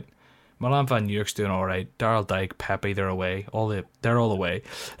doing great. Milan Van Nuyk's doing all right. Daryl Dike, Pepe, they're away. They're all away.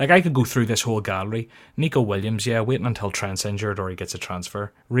 Like, I could go through this whole gallery. Nico Williams, waiting until Trent's injured or he gets a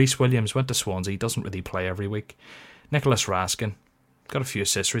transfer. Reece Williams went to Swansea, doesn't really play every week. Nicholas Raskin, got a few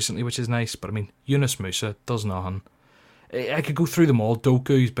assists recently, which is nice. But I mean, Yunus Musa does nothing. I could go through them all.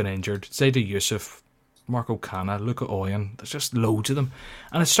 Doku's been injured. Zaida Yusuf, Marco Cana, Luca Oyen. There's just loads of them,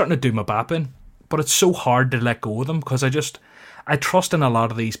 and it's starting to do my bap in. But it's so hard to let go of them because I trust in a lot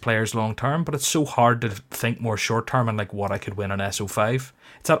of these players long term, but it's so hard to think more short term and like what I could win on SO5.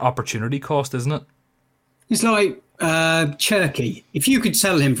 It's that opportunity cost, isn't it? It's like Cherky. If you could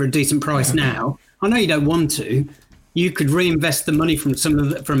sell him for a decent price now, I know you don't want to. You could reinvest the money from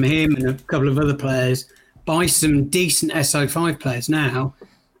from him and a couple of other players, buy some decent SO5 players now,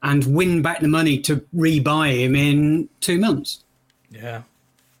 and win back the money to rebuy him in 2 months. Yeah.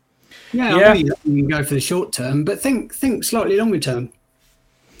 Yeah, I know you can go for the short term, but think slightly longer term.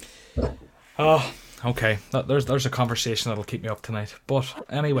 Oh, okay. There's a conversation that'll keep me up tonight. But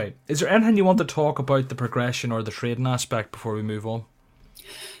anyway, is there anything you want to talk about the progression or the trading aspect before we move on?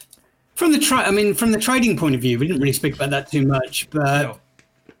 From the trading point of view, we didn't really speak about that too much, but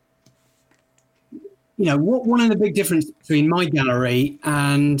you know, one of the big differences between my gallery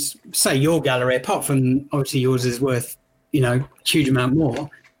and say your gallery, apart from obviously yours is worth, you know, a huge amount more,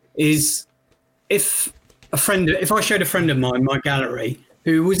 is if I showed a friend of mine my gallery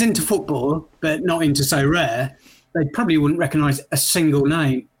who was into football but not into So Rare, they probably wouldn't recognise a single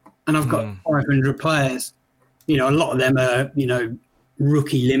name. And I've got 500 players. You know, a lot of them are, you know,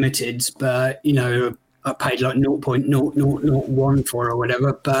 rookie limiteds, but, you know, I paid like 0.0001 for or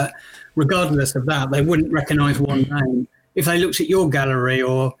whatever. But regardless of that, they wouldn't recognise one name. If they looked at your gallery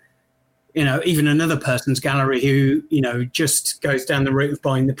or, you know, even another person's gallery who, you know, just goes down the route of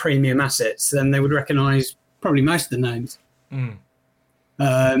buying the premium assets, then they would recognise probably most of the names.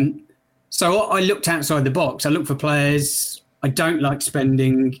 So I looked outside the box. I looked for players. I don't like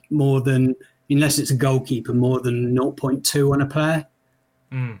spending more than, unless it's a goalkeeper, more than 0.2 on a player.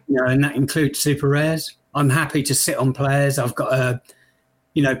 You know, and that includes super rares. I'm happy to sit on players. I've got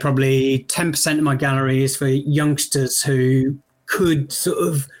probably 10% of my gallery is for youngsters who could sort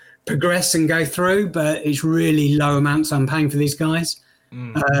of progress and go through, but it's really low amounts I'm paying for these guys.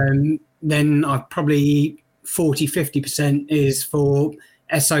 Then I've probably 40-50% is for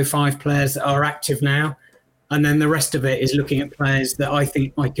SO5 players that are active now, and then the rest of it is looking at players that I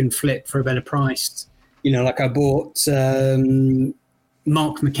think I can flip for a better price. You know, like I bought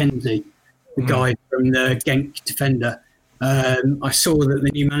Mark McKenzie, the guy from the Genk defender. I saw that the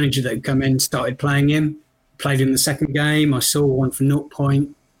new manager that had come in started playing him, played in the second game. I saw one for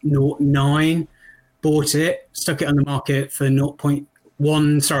 0.09, bought it, stuck it on the market for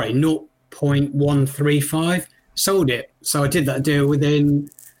 0.135, sold it. So I did that deal within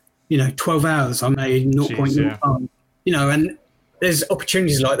 12 hours. I made 0.05. And there's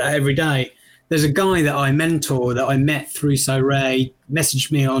opportunities like that every day. There's a guy that I mentor that I met through Sorare,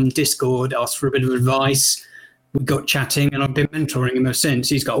 messaged me on Discord, asked for a bit of advice. We got chatting, and I've been mentoring him ever since.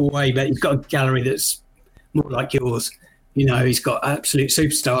 He's got he's got a gallery that's more like yours. He's got absolute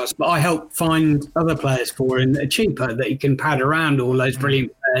superstars. But I help find other players for him that are cheaper, that he can pad around all those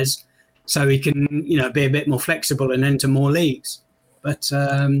brilliant players, so he can be a bit more flexible and enter more leagues. But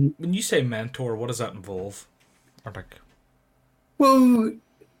when you say mentor, what does that involve? Well,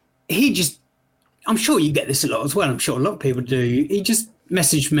 I'm sure you get this a lot as well. I'm sure a lot of people do. He just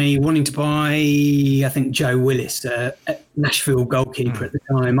messaged me wanting to buy, I think, Joe Willis, a Nashville goalkeeper at the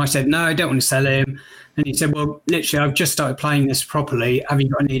time. I said, no, I don't want to sell him. And he said, well, literally, I've just started playing this properly. Have you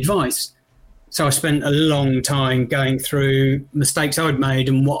got any advice? So I spent a long time going through mistakes I'd made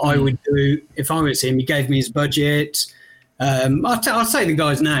and what I would do if I was him. He gave me his budget. I'll say the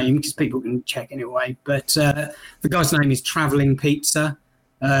guy's name because people can check anyway. But the guy's name is Travelling Pizza.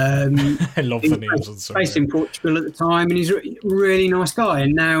 I love the names. Based in Portugal at the time, and he's a really nice guy.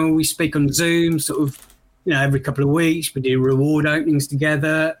 And now we speak on Zoom, sort of, every couple of weeks. We do reward openings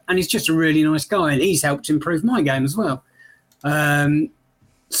together, and he's just a really nice guy. And he's helped improve my game as well.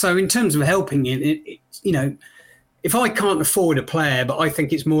 So in terms of helping him, if I can't afford a player, but I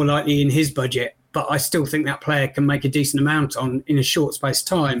think it's more likely in his budget, but I still think that player can make a decent amount in a short space of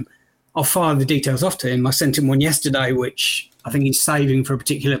time, I'll fire the details off to him. I sent him one yesterday, which I think he's saving for a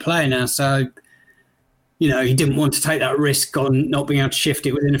particular player now. So, he didn't want to take that risk on not being able to shift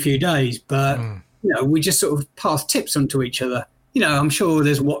it within a few days. But, we just sort of pass tips on to each other. I'm sure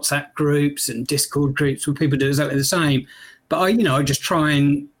there's WhatsApp groups and Discord groups where people do exactly the same. But I just try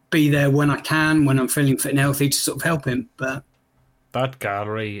and be there when I can, when I'm feeling fit and healthy, to sort of help him. But that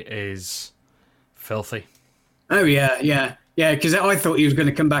gallery is filthy. Oh, yeah, because I thought he was going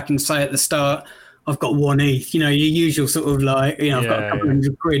to come back and say at the start, I've got one ETH, your usual sort of like, I've got a couple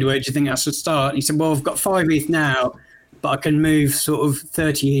hundred quid, where do you think I should start? And he said, well, I've got 5 ETH now, but I can move sort of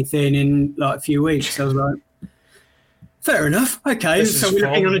 30 ETH in like a few weeks. So I was like, fair enough. Okay, so we're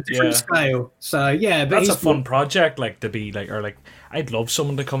looking on a different scale. So, yeah. But that's a fun project, to be I'd love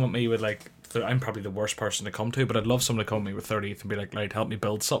someone to come at me with I'm probably the worst person to come to, but I'd love someone to come at me with 30 ETH and be like, help me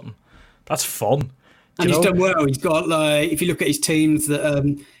build something. That's fun. And he's done well. He's got if you look at his teams,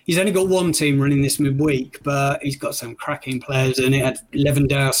 that he's only got one team running this midweek, but he's got some cracking players in it. Had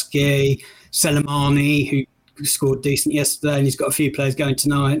Lewandowski, Selemani, who scored decent yesterday, and he's got a few players going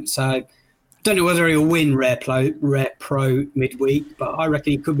tonight. So I don't know whether he'll win Rare Pro midweek, but I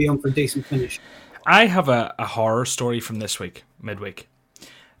reckon he could be on for a decent finish. I have a horror story from this week, midweek.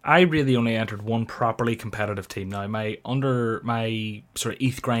 I really only entered one properly competitive team. Now, my sort of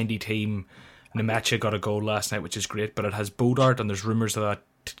ETH grindy team, Nemecha got a goal last night, which is great, but it has Bodart, and there's rumours of that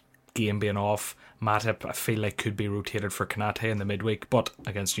game being off. Matip, I feel like, could be rotated for Konate in the midweek, but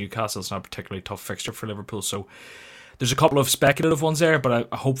against Newcastle, it's not a particularly tough fixture for Liverpool, so there's a couple of speculative ones there,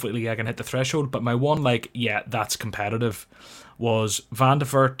 but hopefully I can hit the threshold. But my one, that's competitive, was Van de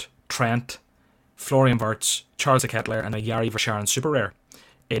Vet, Trent, Florian Wirtz, Charles Kettler, and a Yari Verscharen Super Rare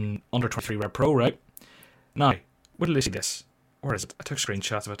in under 23 Rare Pro, right? Now, where did I see this? Where is it? I took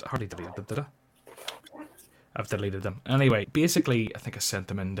screenshots of it. I hardly deleted them, did I? I've deleted them. Anyway, basically, I think I sent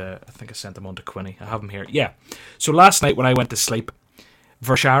them on to Quinny. I have them here. Yeah. So last night when I went to sleep,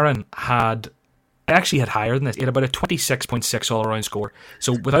 Verscharen I actually had higher than this. He had about a 26.6 all-around score.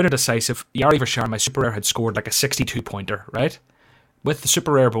 So without a decisive, Yari Verscharen, my super rare, had scored like a 62-pointer, right? With the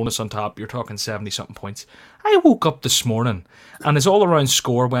super rare bonus on top, you're talking 70-something points. I woke up this morning, and his all-around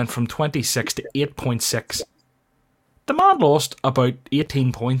score went from 26 to 8.6. The man lost about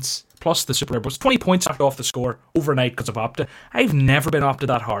 18 points, plus the super rare bonus. 20 points knocked off the score overnight because of Opta. I've never been Opta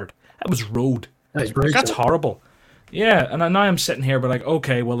that hard. That was road. That's horrible. Yeah, and now I'm sitting here, but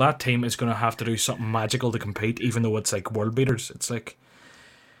okay, well, that team is going to have to do something magical to compete, even though it's world beaters. It's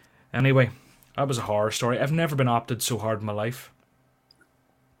anyway, that was a horror story. I've never been opted so hard in my life.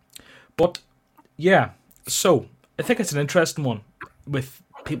 But, yeah, so I think it's an interesting one with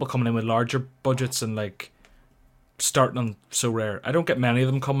people coming in with larger budgets and starting on so rare. I don't get many of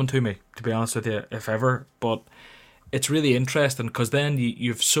them coming to me, to be honest with you, if ever, but it's really interesting because then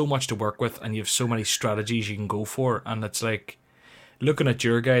you have so much to work with and you have so many strategies you can go for, and it's looking at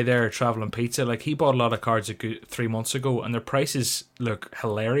your guy there, Travelling Pizza, he bought a lot of cards 3 months ago and their prices look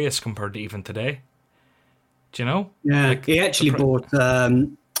hilarious compared to even today. Do you know? Yeah, he actually bought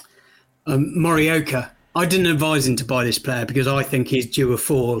Morioka. I didn't advise him to buy this player because I think he's due a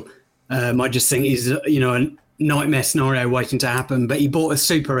fall. I just think he's, a nightmare scenario waiting to happen. But he bought a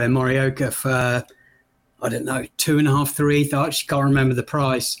super rare Morioka for, I don't know, 2.5, 3. I actually can't remember the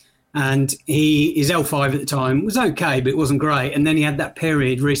price. And his L5 at the time was okay, but it wasn't great. And then he had that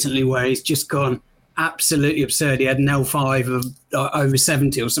period recently where he's just gone absolutely absurd. He had an L5 of over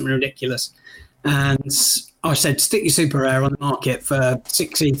 70 or something ridiculous. And I said, stick your super rare on the market for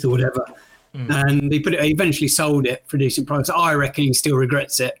 6 ETH or whatever. And he eventually sold it for a decent price. I reckon he still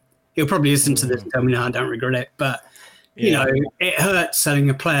regrets it. He'll probably listen to this and tell me, no, I don't regret it. But, it hurts selling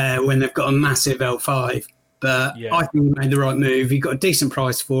a player when they've got a massive L5. But I think he made the right move. He got a decent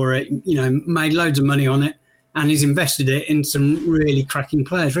price for it, made loads of money on it. And he's invested it in some really cracking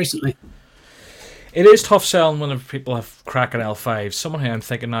players recently. It is tough selling when people have cracking L5s. Someone who I'm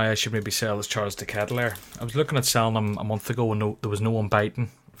thinking now I should maybe sell is Charles de Ketelaere. I was looking at selling him a month ago and there was no one biting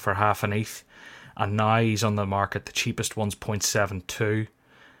for half an ETH, and now he's on the market. The cheapest one's 0.72,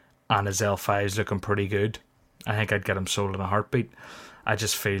 and his L5 is looking pretty good. I think I'd get him sold in a heartbeat. I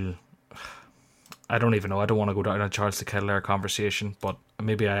just feel, I don't even know. I don't want to go down a Charles de Ketelaere conversation, but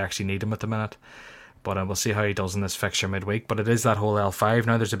maybe I actually need him at the minute. But we'll see how he does in this fixture midweek. But it is that whole L5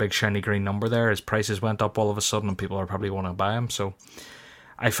 now. There's a big shiny green number there. His prices went up all of a sudden, and people are probably want to buy him. So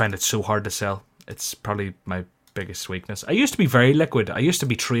I find it so hard to sell. It's probably my biggest weakness. I used to be very liquid. I used to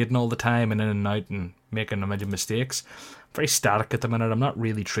be trading all the time and in and out and making a million mistakes. Very static at the minute. I'm not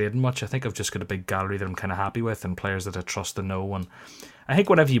really trading much. I think I've just got a big gallery that I'm kind of happy with and players that I trust and know. And I think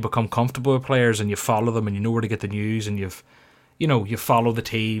whenever you become comfortable with players and you follow them and you know where to get the news and you follow the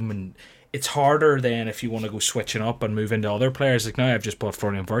team, and it's harder than if you want to go switching up and move into other players. Like now I've just bought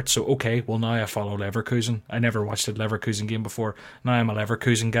Florian Wirtz, so okay, well now I follow Leverkusen. I never watched a Leverkusen game before. Now I'm a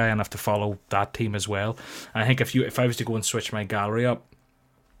Leverkusen guy and have to follow that team as well. And I think if I was to go and switch my gallery up,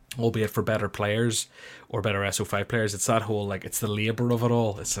 albeit for better players or better SO5 players, it's that whole, like, it's the labour of it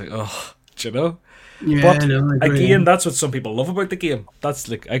all. It's like, oh, do you know? Yeah, but no, again, that's what some people love about the game. That's,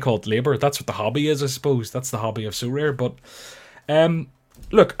 like, I call it labour. That's what the hobby is, I suppose. That's the hobby of Sorare. But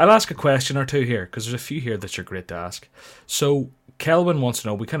look, I'll ask a question or two here, because there's a few here that are great to ask. So Kelvin wants to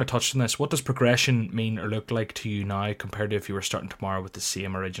know, we kind of touched on this, what does progression mean or look like to you now compared to if you were starting tomorrow with the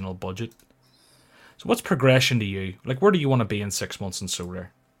same original budget? So what's progression to you? Like, where do you want to be in 6 months in Sorare?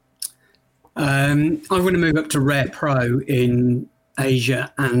 I want to move up to Rare Pro in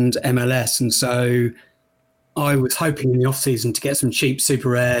Asia and MLS, and so I was hoping in the off-season to get some cheap super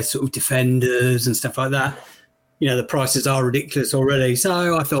rare sort of defenders and stuff like that. The prices are ridiculous already.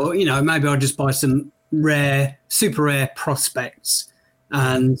 So I thought, maybe I'll just buy some super rare prospects.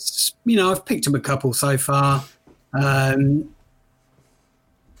 And, I've picked up a couple so far.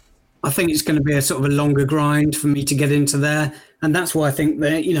 I think it's going to be a sort of a longer grind for me to get into there. And that's why I think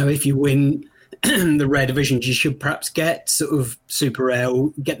that, if you win the rare divisions, you should perhaps get sort of super rare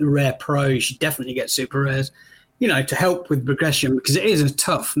or get the Rare Pro. You should definitely get super rares, to help with progression, because it is a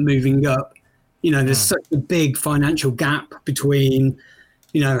tough moving up. There's such a big financial gap between,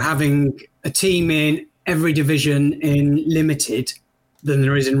 having a team in every division in limited than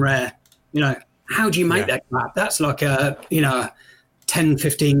there is in rare. How do you make that gap? That's like a, 10,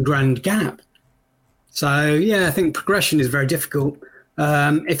 15 grand gap. So, I think progression is very difficult.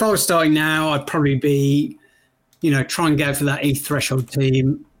 If I was starting now, I'd probably be, try and go for that ETH threshold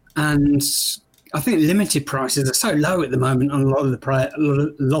team. And I think limited prices are so low at the moment on a lot of the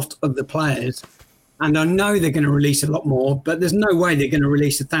players, and I know they're going to release a lot more, but there's no way they're going to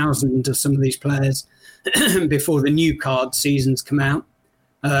release 1,000 of some of these players before the new card seasons come out.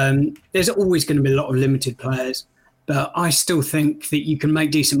 There's always going to be a lot of limited players, but I still think that you can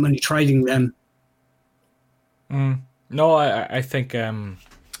make decent money trading them. No, I think I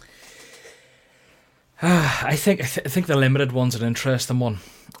think the limited one's an interesting one.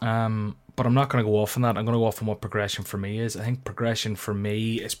 But I'm not going to go off on that. I'm going to go off on what progression for me is. I think progression for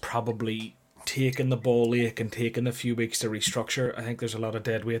me is probably taking the ball lake and taking a few weeks to restructure. I think there's a lot of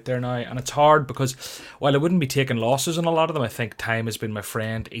dead weight there now. And it's hard because while I wouldn't be taking losses on a lot of them, I think time has been my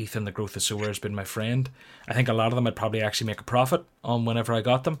friend. ETH and the growth of Sorare has been my friend. I think a lot of them I'd probably actually make a profit on whenever I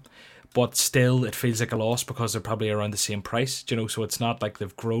got them. But still, it feels like a loss because they're probably around the same price, so it's not like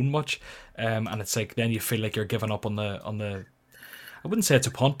they've grown much. And it's like then you feel like you're giving up on the I wouldn't say it's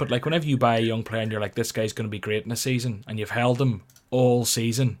a punt, but like whenever you buy a young player and you're like, this guy's going to be great in a season, and you've held him all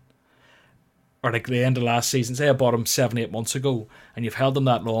season, or like the end of last season, say I bought him 7-8 months ago, and you've held them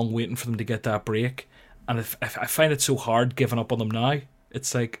that long waiting for them to get that break, and I find it so hard giving up on them now.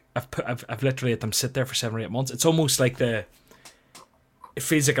 It's like I've literally let them sit there for 7 or 8 months. It's almost like it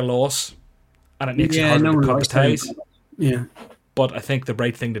feels like a loss, and it makes it harder to cut the ties. Yeah. But I think the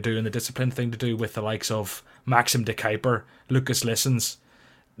right thing to do and the disciplined thing to do with the likes of Maxim de Kuiper, Lucas Listens,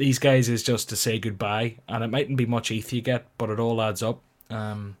 these guys is just to say goodbye. And it mightn't be much ETH you get, but it all adds up.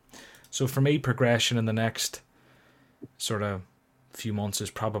 So for me, progression in the next sort of few months is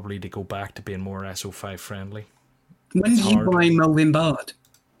probably to go back to being more SO5 friendly. When did you buy Melvin Bard?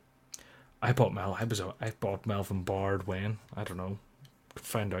 I bought Melvin Bard when? I don't know.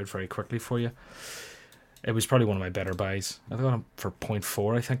 Find out very quickly for you. It was probably one of my better buys. I got him for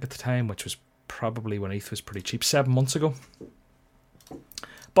 0.4, I think, at the time, which was probably when ETH was pretty cheap, 7 months ago.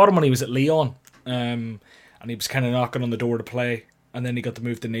 Bought him when he was at Lyon, and he was kind of knocking on the door to play, and then he got the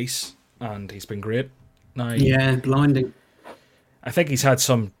move to Nice, and he's been great. Now, yeah, blinding. I think he has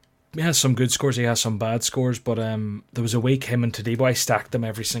some good scores, he has some bad scores, but there was a week him and Todibo, I stacked them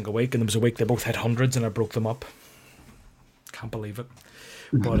every single week, and there was a week they both had hundreds, and I broke them up. Can't believe it.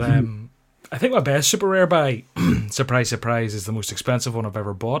 But I think my best super rare buy, surprise, surprise, is the most expensive one I've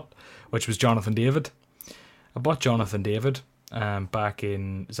ever bought, which was Jonathan David. I bought Jonathan David back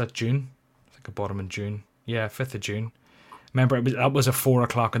in, is that June? I think I bought him in June. Yeah, 5th of June. Remember, that was a 4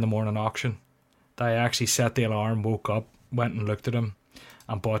 o'clock in the morning auction. I actually set the alarm, woke up, went and looked at him,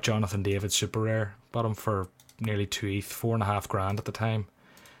 and bought Jonathan David super rare. Bought him for nearly 2 ETH, 4.5 grand at the time.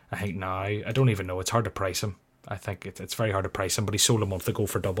 I think now, I don't even know, it's hard to price him. I think it's very hard to price him, but he sold a month ago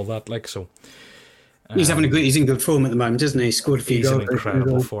for double that, like, so. He's in good form at the moment, isn't he? He scored a few goals. He's in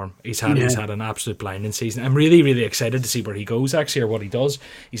incredible form. He's had an absolute blinding season. I'm really, really excited to see where he goes, actually, or what he does.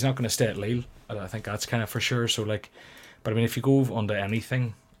 He's not going to stay at Lille. I think that's kind of for sure. So, like, but I mean, if you go onto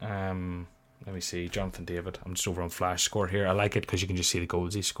anything, let me see, Jonathan David. I'm just over on Flash Score here. I like it because you can just see the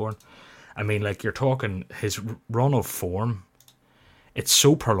goals he's scoring. I mean, like, you're talking his run of form. It's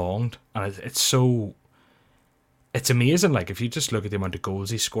so prolonged, and it's amazing. Like, if you just look at the amount of goals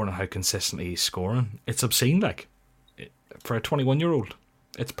he's scoring and how consistently he's scoring, it's obscene. Like, for a 21-year-old,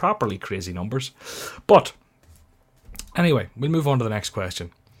 it's properly crazy numbers. But anyway, we'll move on to the next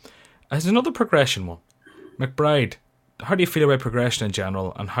question. There's another progression one. McBride, how do you feel about progression in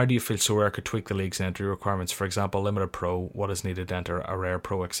general, and how do you feel Sorare could tweak the league's entry requirements? For example, limited pro, what is needed to enter a rare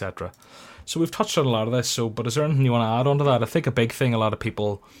pro, etc. So we've touched on a lot of this. but is there anything you want to add on to that? I think a big thing a lot of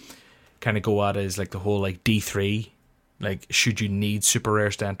people kind of go at is like the whole like D3, like should you need super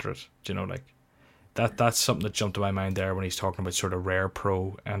rares to enter it? Do you know, like that's something that jumped to my mind there when he's talking about sort of rare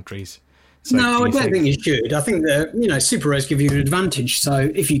pro entries. It's like, no, I don't think you should. I think that super rares give you an advantage. So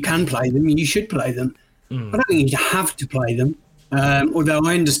if you can play them, you should play them. I don't think you have to play them. Although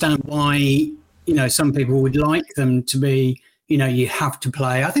I understand why some people would like them to be you have to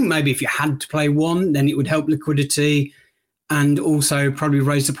play. I think maybe if you had to play one, then it would help liquidity. And also probably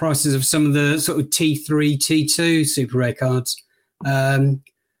raise the prices of some of the sort of T3, T2 super rare cards.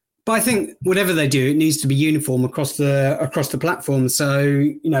 But I think whatever they do, it needs to be uniform across the platform.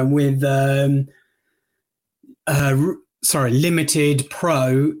 So with limited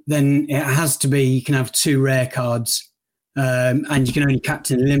pro, then it has to be you can have 2 rare cards, and you can only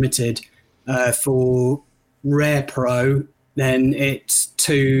captain limited. For rare pro, then it's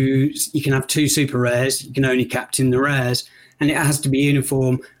 2. You can have 2 super rares. You can only captain the rares. And it has to be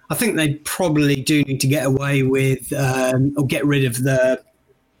uniform. I think they probably do need to get away with or get rid of the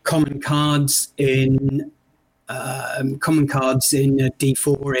common cards in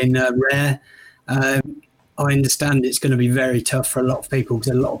D4 in rare. I understand it's going to be very tough for a lot of people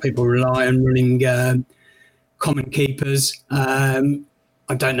because a lot of people rely on running common keepers. I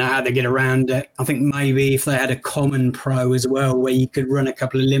don't know how they get around it. I think maybe if they had a common pro as well, where you could run a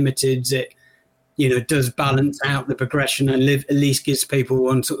couple of limiteds, it does balance out the progression and at least gives people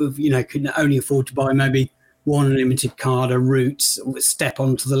one sort of, can only afford to buy maybe one limited card or routes or step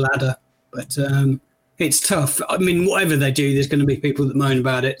onto the ladder. But it's tough. I mean, whatever they do, there's going to be people that moan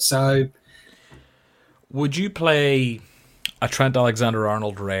about it. So, would you play a Trent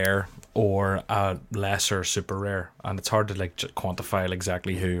Alexander-Arnold rare or a lesser super rare? And it's hard to quantify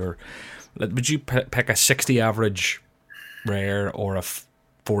exactly who. Or would you pick a 60 average rare or a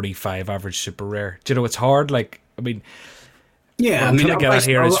 45 average super rare? Do you know, it's hard. I'm trying to get at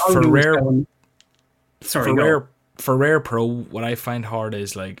here is for rare. For rare pro, what I find hard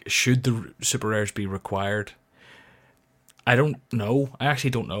is should the super rares be required? I don't know. I actually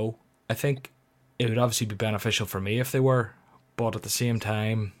don't know. I think it would obviously be beneficial for me if they were, but at the same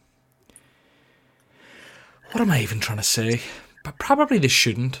time, what am I even trying to say? But probably they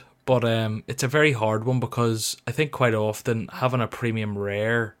shouldn't. But it's a very hard one because I think quite often having a premium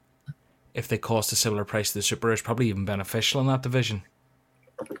rare, if they cost a similar price to the super rare, is probably even beneficial in that division.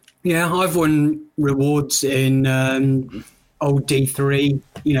 Yeah, I've won rewards in old D3,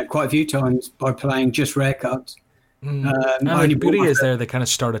 quite a few times by playing just rare cards. And the beauty is they kind of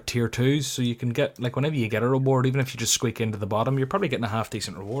start at tier 2s, so you can get, like, whenever you get a reward, even if you just squeak into the bottom, you're probably getting a half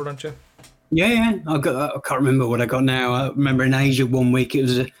decent reward, aren't you? Yeah. I can't remember what I got now. I remember in Asia one week it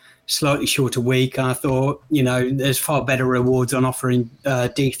was a slightly shorter week. I thought, there's far better rewards on offer in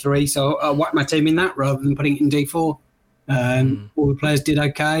D3, so I whacked my team in that rather than putting it in D4. All the players did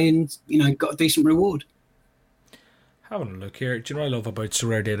okay and, got a decent reward. Having a look here. Do you know what I love about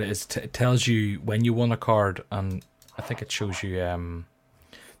Sorare Data is it tells you when you won a card, and I think it shows you, I don't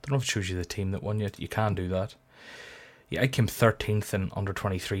know if it shows you the team that won yet. You can do that. Yeah, I came 13th in under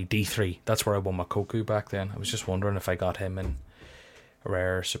 23 D3. That's where I won my Koku back then. I was just wondering if I got him in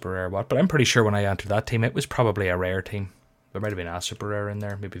rare, super rare, what. But I'm pretty sure when I entered that team, it was probably a rare team. There might have been a super rare in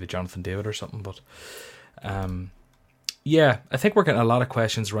there, maybe the Jonathan David or something. But yeah, I think we're getting a lot of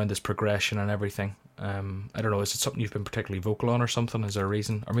questions around this progression and everything. I don't know, is it something you've been particularly vocal on or something? Is there a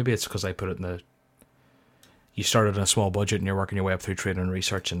reason? Or maybe it's because I put it in the... You started on a small budget and you're working your way up through training and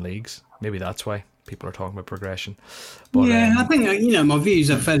research in leagues. Maybe that's why people are talking about progression. But, yeah, I think, my views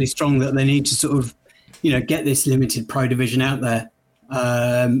are fairly strong that they need to sort of, get this limited pro division out there.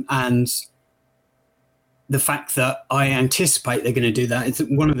 And the fact that I anticipate they're going to do that is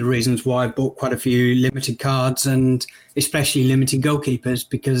one of the reasons why I've bought quite a few limited cards and especially limited goalkeepers,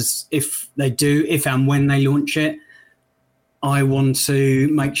 because if and when they launch it, I want to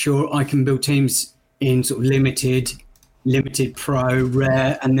make sure I can build teams in sort of limited pro,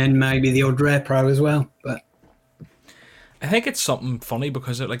 rare, and then maybe the odd rare pro as well. But I think it's something funny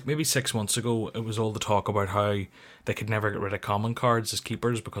because maybe 6 months ago it was all the talk about how they could never get rid of common cards as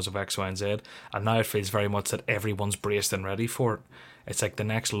keepers because of X, Y, and Z, and now it feels very much that everyone's braced and ready for it. It's like the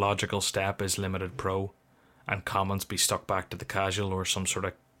next logical step is limited pro, and commons be stuck back to the casual or some sort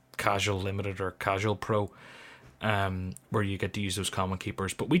of casual limited or casual pro, where you get to use those common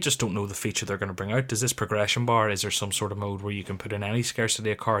keepers. But we just don't know the feature they're going to bring out. Does this progression bar, is there some sort of mode where you can put in any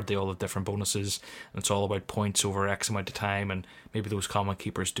scarcity of card, they all have different bonuses, and it's all about points over X amount of time, and maybe those common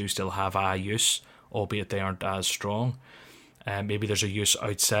keepers do still have a use, albeit they aren't as strong. Maybe there's a use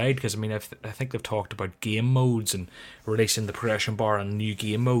outside, because I think they've talked about game modes and releasing the progression bar and new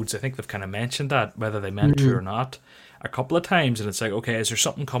game modes. I think they've kind of mentioned that, whether they meant to or not, a couple of times, and it's like, okay, is there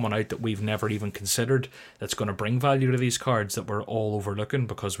something coming out that we've never even considered that's going to bring value to these cards that we're all overlooking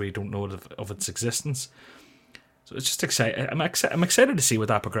because we don't know of its existence? So it's just exciting. I'm excited to see what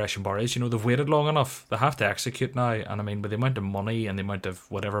that progression bar is. They've waited long enough. They have to execute now, and with the amount of money and the amount of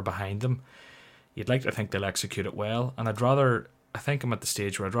whatever behind them, you'd like to think they'll execute it well. And I think I'm at the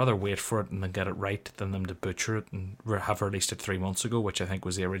stage where I'd rather wait for it and then get it right than them to butcher it and have released it 3 months ago, which I think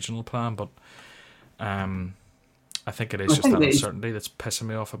was the original plan. But I think it is just that uncertainty that's pissing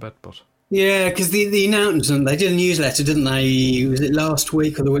me off a bit. But yeah, because the announcement, they did a newsletter, didn't they? Was it last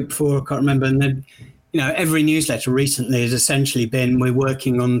week or the week before? I can't remember. And then, every newsletter recently has essentially been, we're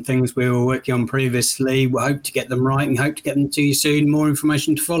working on things we were working on previously. We hope to get them right and hope to get them to you soon. More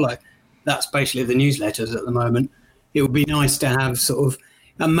information to follow. That's basically the newsletters at the moment. It would be nice to have sort of,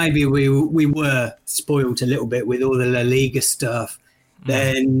 and maybe we were spoiled a little bit with all the La Liga stuff.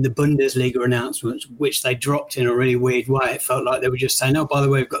 Then the Bundesliga announcements, which they dropped in a really weird way. It felt like they were just saying, oh, by the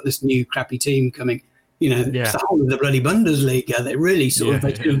way, we've got this new crappy team coming. It's the whole of the bloody Bundesliga. They really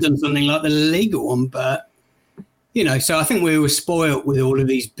they could have done something like the La Liga one. But, so I think we were spoilt with all of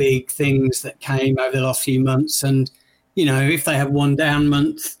these big things that came over the last few months. And, if they have one down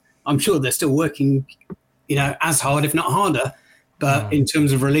month, I'm sure they're still working, as hard, if not harder. But in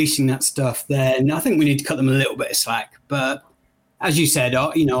terms of releasing that stuff, then I think we need to cut them a little bit of slack. But as you said,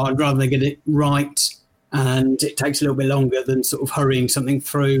 I'd rather they get it right and it takes a little bit longer than sort of hurrying something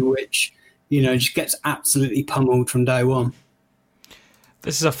through, which, just gets absolutely pummeled from day one.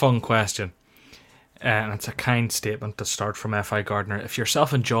 This is a fun question. And it's a kind statement to start from F.I. Gardner. If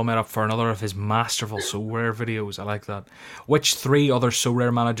yourself and Joe met up for another of his masterful Sorare videos, I like that. Which 3 other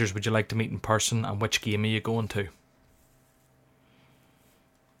Sorare managers would you like to meet in person, and which game are you going to?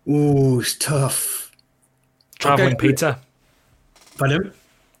 Ooh, it's tough. Travelling Pizza. Pardon?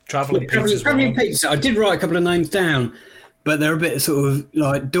 Travelling Pizza. I did write a couple of names down, but they're a bit sort of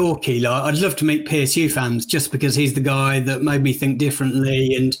like dorky. Like, I'd love to meet PSU fans just because he's the guy that made me think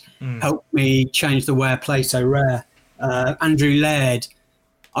differently and helped me change the way I play so rare. Andrew Laird.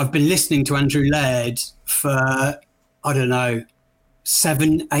 I've been listening to Andrew Laird for, I don't know,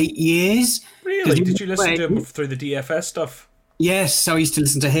 7-8 years. Really? Did you listen to him through the DFS stuff? Yes, so I used to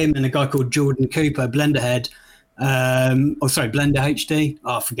listen to him and a guy called Jordan Cooper, Blenderhead. Blender HD.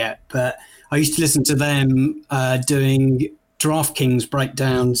 I forget. But I used to listen to them doing DraftKings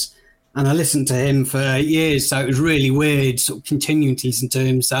breakdowns, and I listened to him for years. So it was really weird sort of continuing to listen to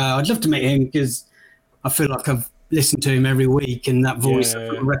him. So I'd love to meet him because I feel like I've listened to him every week, and that voice I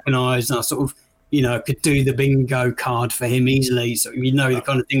recognised, and I sort of, could do the bingo card for him easily. So the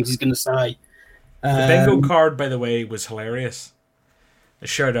kind of things he's going to say. The bingo card, by the way, was hilarious. A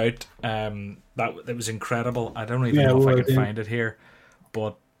shout out. That was incredible. I don't even know if I can find it here,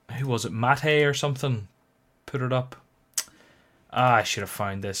 but who was it? Matt Hay or something put it up. I should have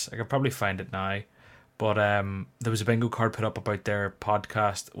found this. I could probably find it now. But there was a bingo card put up about their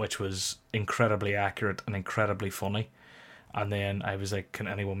podcast, which was incredibly accurate and incredibly funny. And then I was like, can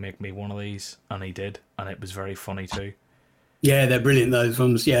anyone make me one of these? And he did. And it was very funny too. Yeah, they're brilliant, those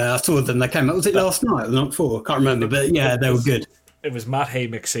ones. Yeah, I saw them. They came out. Was it last night or the night before? I can't remember. But yeah, they were good. It was Matt Hay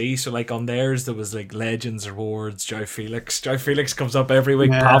McSee. So like on theirs, there was like Legends Awards, Joe Felix. Joe Felix comes up every week.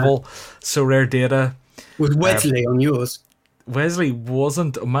 Yeah. Pavel, So Rare Data. Was Wesley on yours? Wesley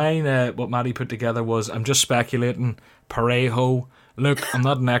wasn't. Mine, what Matty put together was, I'm just speculating, Parejo. Look, I'm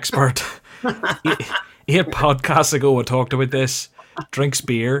not an expert. 8 podcasts ago I talked about this. Drinks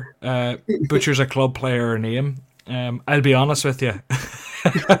beer. Butchers a club player name. I'll be honest with you.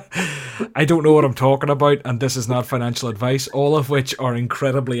 I don't know what I'm talking about, and this is not financial advice, all of which are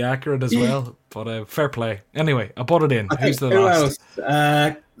incredibly accurate as well. But fair play. Anyway, I bought it in. Who's the last?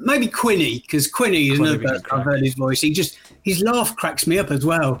 Maybe Quinny, because Quinny is another person I've heard his voice. His laugh cracks me up as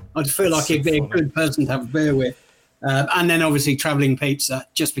well. I just feel like he'd be a good person to have a beer with. And then obviously Travelling Pizza,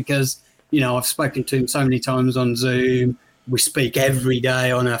 just because, I've spoken to him so many times on Zoom. We speak every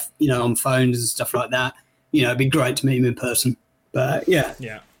day on on phones and stuff like that. It'd be great to meet him in person. But yeah.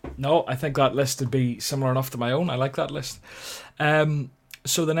 Yeah. No, I think that list would be similar enough to my own. I like that list.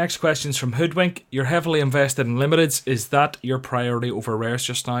 So the next question is from Hoodwink. You're heavily invested in limiteds. Is that your priority over rares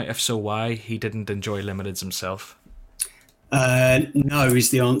just now? If so, why? He didn't enjoy limiteds himself. No is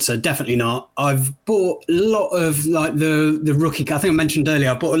the answer. Definitely not. I've bought a lot of like the rookie. I think I mentioned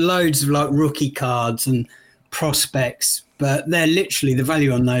earlier. I bought loads of like rookie cards and prospects, but they're literally the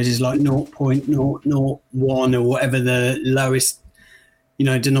value on those is like 0.001 or whatever the lowest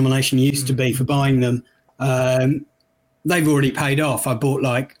denomination used to be for buying them. They've already paid off. I bought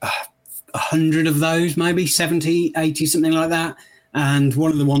like 100 of those, maybe 70, 80, something like that. And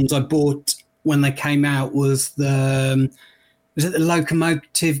one of the ones I bought when they came out was the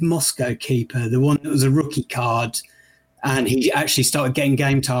Lokomotiv Moscow keeper, the one that was a rookie card. And he actually started getting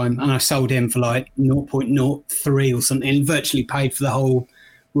game time, and I sold him for like 0.03 or something, virtually paid for the whole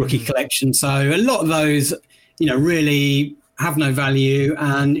rookie collection. So a lot of those, really have no value,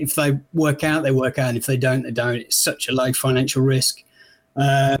 and if they work out, they work out, and if they don't, they don't. It's such a low financial risk.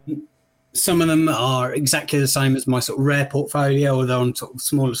 Some of them are exactly the same as my sort of rare portfolio, although on sort of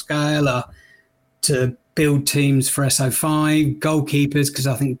smaller scale, to build teams for SO5, goalkeepers, because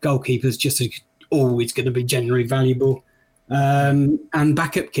I think goalkeepers just are always going to be generally valuable, and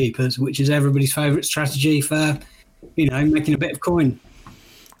backup keepers, which is everybody's favourite strategy for, making a bit of coin.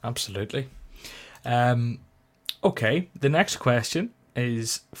 Absolutely. Okay, the next question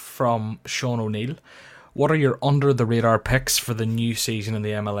is from Sean O'Neill. What are your under-the-radar picks for the new season in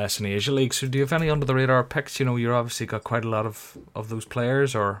the MLS and Asia League? So do you have any under-the-radar picks? You're obviously got quite a lot of those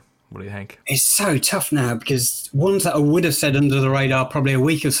players, or what do you think? It's so tough now because ones that I would have said under the radar probably a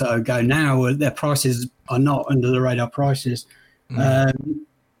week or so ago now, their prices are not under-the-radar prices. Aaron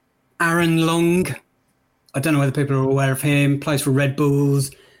Long, I don't know whether people are aware of him, plays for Red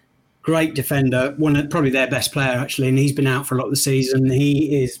Bulls. Great defender, probably their best player actually, and he's been out for a lot of the season.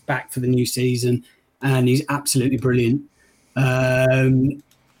 He is back for the new season, and he's absolutely brilliant. I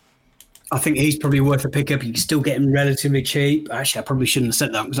think he's probably worth a pickup. You can still get him relatively cheap. Actually, I probably shouldn't have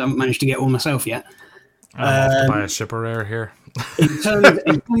said that because I haven't managed to get one myself yet. I'll have to buy a super rare here. in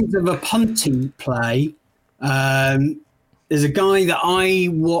terms of a punting play, there's a guy that I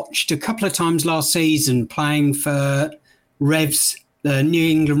watched a couple of times last season playing for Revs, the New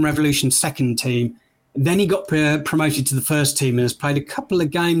England Revolution second team. Then he got promoted to the first team and has played a couple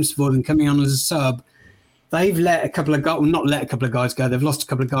of games for them coming on as a sub. They've let a couple of guys, well, not let a couple of guys go. They've lost a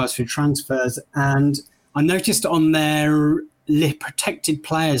couple of guys through transfers. And I noticed on their protected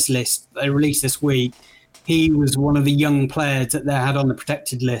players list they released this week, he was one of the young players that they had on the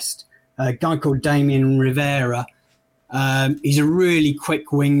protected list, a guy called Damien Rivera. He's a really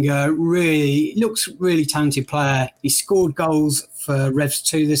quick winger, looks really talented player. He scored goals for Revs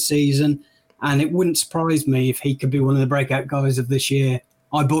 2 this season, and it wouldn't surprise me if he could be one of the breakout guys of this year.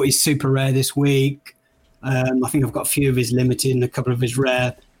 I bought his super rare this week. I think I've got a few of his limited and a couple of his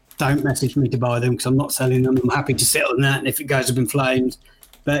rare. Don't message me to buy them because I'm not selling them. I'm happy to sit on that, and if it goes up in flames.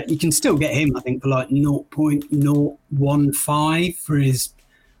 But you can still get him, I think, for like 0.015 for his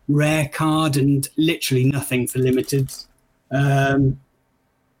rare card and literally nothing for limited.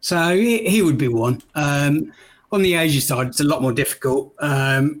 So he would be one. On the Asia side, it's a lot more difficult.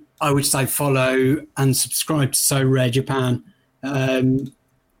 I would say follow and subscribe to So Rare Japan.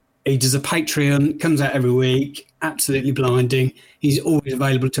 He does a Patreon, comes out every week, absolutely blinding. He's always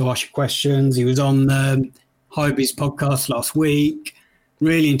available to ask you questions. He was on Hobie's podcast last week.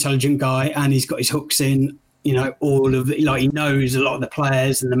 Really intelligent guy, and he's got his hooks in, all of it. Like, he knows a lot of the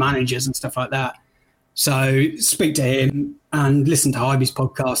players and the managers and stuff like that. So speak to him and listen to Hobie's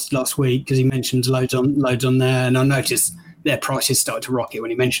podcast last week, because he mentioned loads on there, and I noticed their prices started to rocket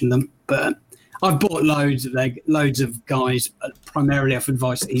when he mentioned them. But I've bought loads of guys primarily off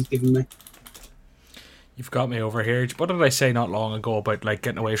advice that he's given me. You've got me over here. What did I say not long ago about like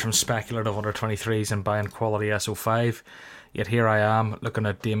getting away from speculative under 23s and buying quality SO5? Yet here I am looking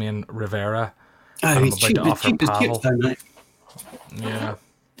at Damien Rivera. Oh, and he's cheap as chips, though, mate. Yeah,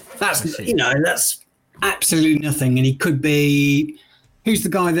 that's absolutely nothing, and he could be. Who's the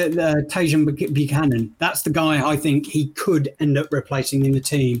guy that Tajon Buchanan? That's the guy I think he could end up replacing in the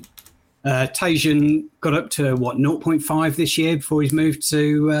team. Tajon got up to 0.5 this year before he's moved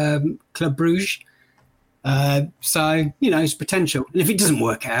to Club Bruges. So it's potential. And if it doesn't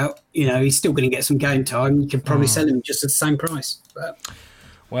work out, he's still going to get some game time. You could probably sell him just at the same price. But...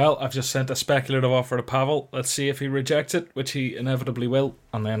 Well, I've just sent a speculative offer to Pavel. Let's see if he rejects it, which he inevitably will,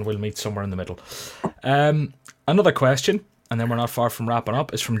 and then we'll meet somewhere in the middle. Another question, and then we're not far from wrapping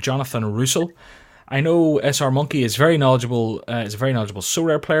up, is from Jonathan Russell. I know SR Monkey is very knowledgeable. Is a very knowledgeable So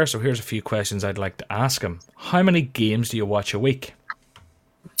Rare player. So here's a few questions I'd like to ask him. How many games do you watch a week?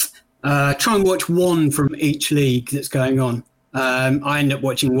 Try and watch one from each league that's going on. I end up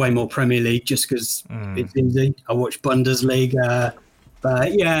watching way more Premier League just because it's easy. I watch Bundesliga.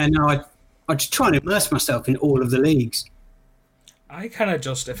 But yeah, no, I just try and immerse myself in all of the leagues. I kind of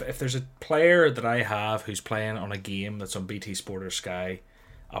just, if there's a player that I have who's playing on a game that's on BT Sport or Sky,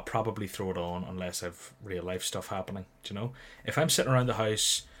 I'll probably throw it on unless I've real life stuff happening. Do you know? If I'm sitting around the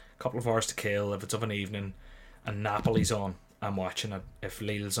house, a couple of hours to kill, if it's of an evening, and Napoli's on, I'm watching it. If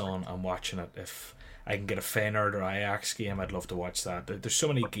Lille's on, I'm watching it. If I can get a Feyenoord or Ajax game, I'd love to watch that. There's so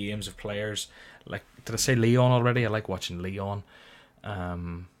many games of players. Like, did I say Leon already? I like watching Leon.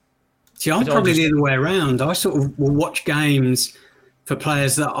 See, I'm probably the other way around. I sort of will watch games for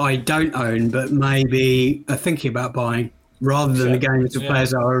players that I don't own, but maybe are thinking about buying, rather than the games of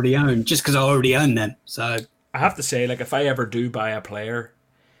players I already own, just because I already own them. So I have to say, like, if I ever do buy a player,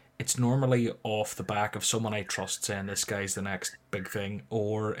 it's normally off the back of someone I trust saying this guy's the next big thing,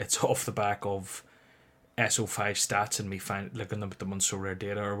 or it's off the back of SO5 stats and me looking at them on So Rare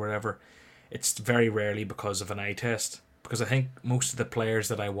data or whatever. It's very rarely because of an eye test, because I think most of the players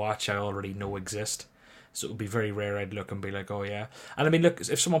that I watch I already know exist. So it would be very rare I'd look and be like, oh yeah. And I mean, look,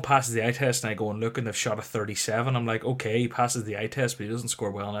 if someone passes the eye test and I go and look and they've shot a 37, I'm like, okay, he passes the eye test, but he doesn't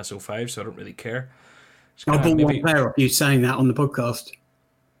score well on SO5, so I don't really care. I bought one player off you saying that on the podcast.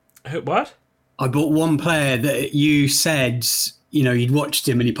 What? I bought one player that you said, you'd watched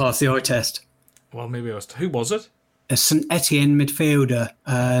him and he passed the eye test. Well, maybe I was... Who was it? A St. Etienne midfielder.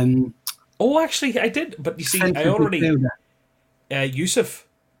 Oh, actually, I did. But you see, I already... Yusuf.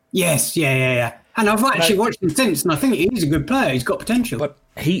 Yes, yeah. And I've actually watched him since, and I think he's a good player. He's got potential. But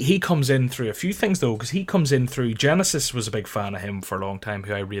he comes in through a few things, though, because he comes in through... Genesis was a big fan of him for a long time,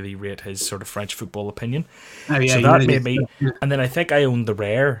 who I really rate his sort of French football opinion. Oh, yeah. So that made me... Yeah. And then I think I owned the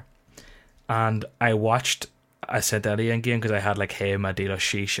Rare, and I watched a St. Etienne game because I had like him, Adila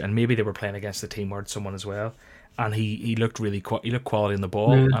Sheesh, and maybe they were playing against the team where someone as well. And he looked really he looked quality in the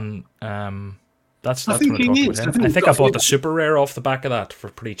ball, and that's when I talked with him. I think I bought the Super Rare off the back of that for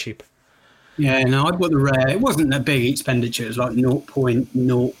pretty cheap. Yeah, no, I bought the Rare. It wasn't a big expenditure. It was like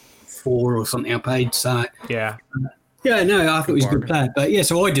 0.04 or something I paid. So yeah, I thought he was a good player. But yeah,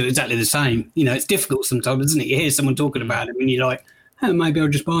 so I do exactly the same. It's difficult sometimes, isn't it? You hear someone talking about it and you're like, oh, maybe I'll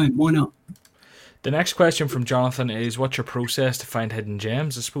just buy him. Why not? The next question from Jonathan is, what's your process to find hidden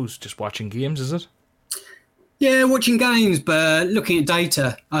gems? I suppose just watching games, is it? Yeah, watching games, but looking at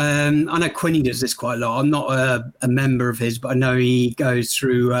data. I know Quinny does this quite a lot. I'm not a member of his, but I know he goes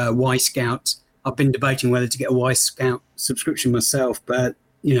through Y Scout. I've been debating whether to get a Y Scout subscription myself, but,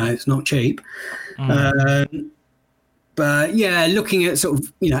 it's not cheap. But yeah, looking at sort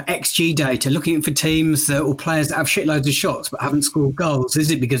of, XG data, looking for teams or players that have shitloads of shots but haven't scored goals.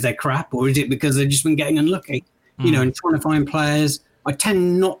 Is it because they're crap, or is it because they've just been getting unlucky? And trying to find players. I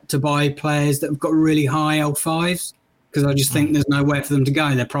tend not to buy players that have got really high L5s because I just think there's nowhere for them to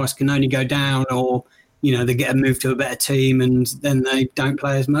go. Their price can only go down, or, they get a move to a better team and then they don't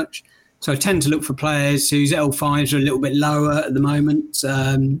play as much. So I tend to look for players whose L5s are a little bit lower at the moment.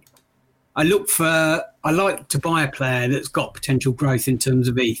 I like to buy a player that's got potential growth in terms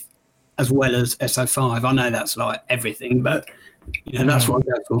of ETH. as well as SO5. I know that's like everything, but that's what I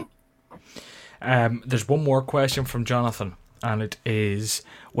go for. There's one more question from Jonathan, and it is: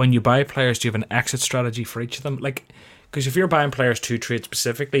 when you buy players, do you have an exit strategy for each of them? Like, because if you're buying players to trade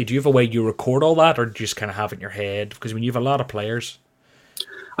specifically, do you have a way you record all that, or do you just kind of have it in your head? Because when you have a lot of players,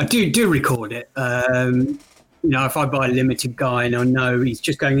 I do record it. If I buy a limited guy and I know he's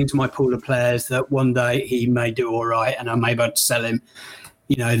just going into my pool of players that one day he may do all right and I may be able to sell him,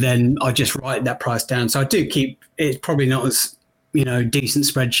 then I just write that price down. So I do keep, it's probably not as, decent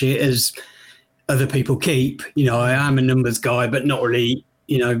spreadsheet as other people keep. I am a numbers guy, but not really,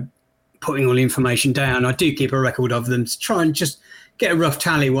 putting all the information down. I do keep a record of them to try and just get a rough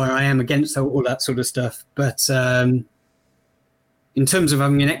tally where I am against all that sort of stuff. But in terms of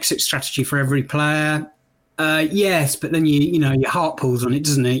having an exit strategy for every player, yes, but then your heart pulls on it,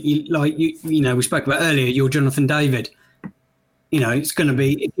 doesn't it? We spoke about earlier, you're Jonathan David. It's going to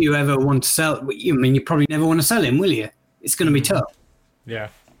be, if you ever want to sell, you probably never want to sell him, will you? It's going to be tough. Yeah.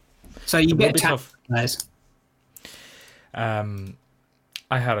 So you get tough players.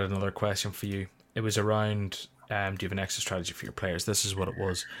 I had another question for you. It was around, do you have an exit strategy for your players? This is what it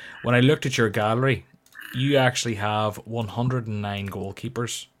was. When I looked at your gallery, you actually have 109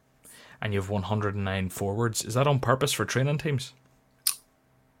 goalkeepers and you have 109 forwards. Is that on purpose for training teams?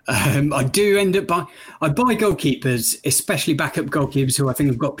 I do end up I buy goalkeepers, especially backup goalkeepers who I think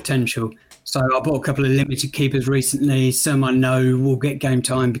have got potential. So I bought a couple of limited keepers recently. Some I know will get game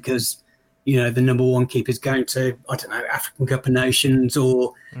time because, the number one keeper is going to, I don't know, African Cup of Nations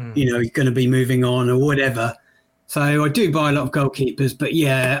or, he's going to be moving on or whatever. So I do buy a lot of goalkeepers, but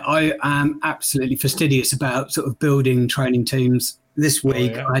yeah, I am absolutely fastidious about sort of building training teams. This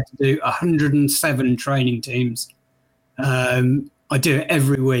week I had to do 107 training teams. I do it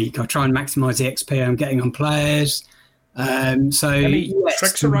every week. I try and maximise the XP I'm getting on players. Any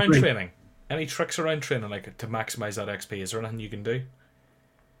tricks around training? Any tricks around training, like to maximise that XP? Is there anything you can do?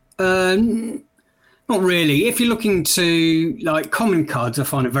 Not really. If you're looking to like common cards, I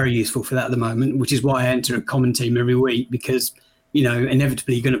find it very useful for that at the moment, which is why I enter a common team every week because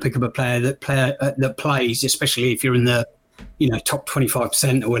inevitably you're going to pick up a player that plays, especially if you're in the top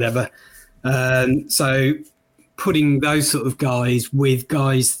 25% or whatever. So putting those sort of guys with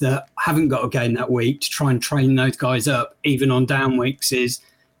guys that haven't got a game that week to try and train those guys up, even on down weeks, is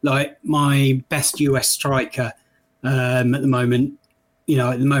like my best US striker at the moment.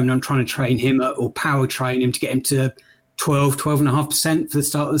 I'm trying to train him or power train him to get him to 12.5% for the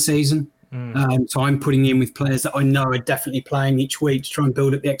start of the season. So I'm putting him with players that I know are definitely playing each week to try and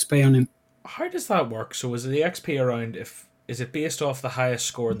build up the XP on him. How does that work? So is the XP around, is it based off the highest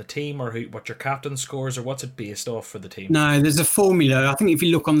score in the team or what your captain scores, or what's it based off for the team? No, there's a formula. I think if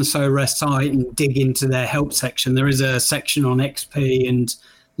you look on the SoRest site and dig into their help section, there is a section on XP and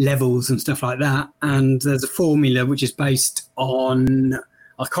levels and stuff like that. And there's a formula which is based on,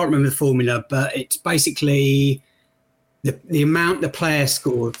 I can't remember the formula, but it's basically the amount the player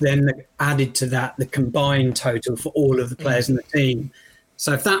scored, then added to that the combined total for all of the players in the team.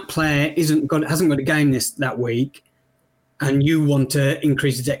 So if that player hasn't got a game that week, and you want to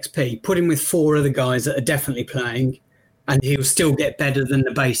increase his XP, put him with 4 other guys that are definitely playing, and he'll still get better than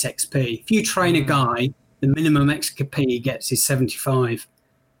the base XP. If you train a guy, the minimum XP he gets is 75.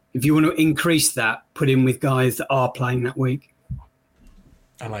 If you want to increase that, put him with guys that are playing that week.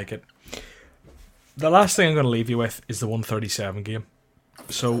 I like it. The last thing I'm going to leave you with is the 137 game.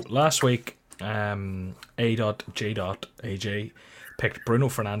 So last week, A.J. picked Bruno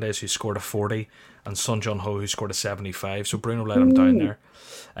Fernandes, who scored a 40, and Son Jung-ho, who scored a 75. So Bruno let him down there.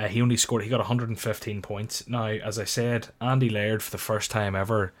 He got 115 points. Now, as I said, Andy Laird, for the first time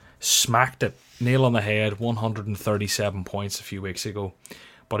ever, smacked it, nail on the head, 137 points a few weeks ago.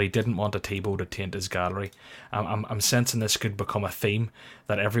 But he didn't want a Tebow to taint his gallery. I'm sensing this could become a theme,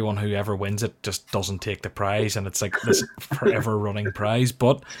 that everyone who ever wins it just doesn't take the prize, and it's like this forever running prize.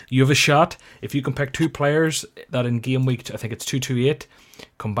 But you have a shot. If you can pick 2 players that in game week, I think it's 228,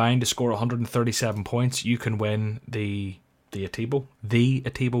 combined to score 137 points, you can win the Tebow. The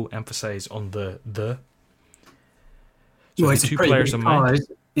Tebow, emphasize on the. So well, it's 2 players in mind.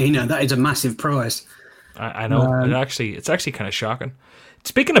 That is a massive prize. I know. It's actually kind of shocking.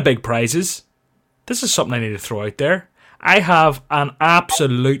 Speaking of big prizes, this is something I need to throw out there. I have an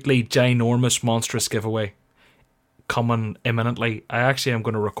absolutely ginormous, monstrous giveaway coming imminently. I actually am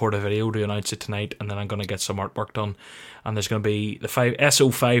going to record a video to announce it tonight, and then I'm going to get some artwork done. And there's going to be the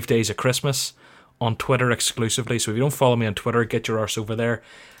 5 days of Christmas on Twitter exclusively. So if you don't follow me on Twitter, get your arse over there.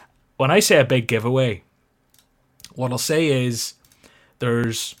 When I say a big giveaway, what I'll say is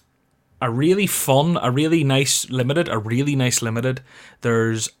there's a really nice limited.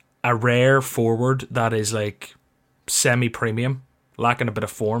 There's a rare forward that is like semi-premium, lacking a bit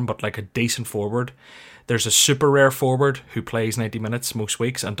of form, but like a decent forward. There's a super rare forward who plays 90 minutes most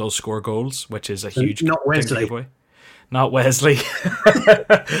weeks and does score goals, which is a huge Not thing to Wesley. give away. Not Wesley.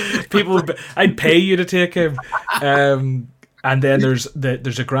 I'd pay you to take him. And then there's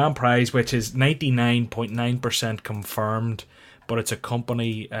a grand prize which is 99.9% confirmed, but it's a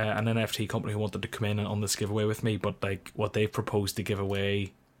company, an NFT company who wanted to come in on this giveaway with me, but like what they've proposed to give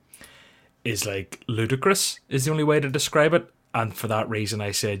away is like ludicrous is the only way to describe it. And for that reason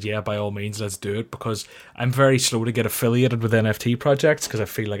I said, yeah, by all means, let's do it, because I'm very slow to get affiliated with NFT projects because I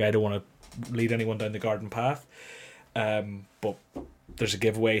feel like I don't want to lead anyone down the garden path. But there's a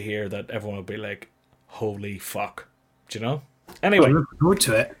giveaway here that everyone will be like, holy fuck. Do you know? Anyway. I'm looking forward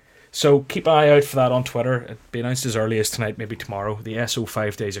to it. So keep an eye out for that on Twitter. It'll be announced as early as tonight, maybe tomorrow. The SO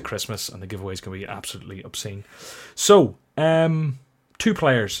 5 days of Christmas, and the giveaway is going to be absolutely obscene. So, 2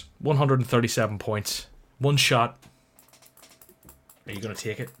 players, 137 points, 1 shot. Are you going to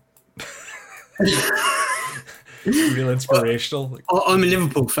take it? Real inspirational. I'm a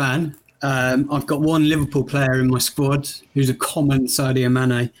Liverpool fan. I've got one Liverpool player in my squad who's a common Sadio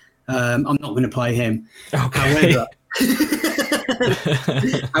Mane. I'm not going to play him. Okay.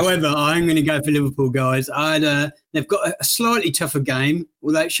 However, I'm going to go for Liverpool, guys. They've got a slightly tougher game,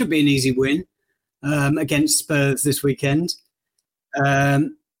 although it should be an easy win against Spurs this weekend.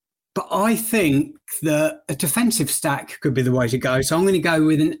 But I think that a defensive stack could be the way to go. So I'm going to go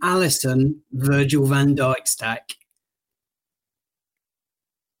with an Alisson, Virgil van Dijk stack.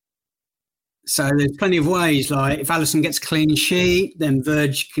 So there's plenty of ways. Like if Alisson gets a clean sheet, then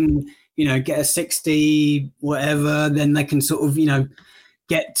Virg can, get a 60, whatever. Then they can sort of,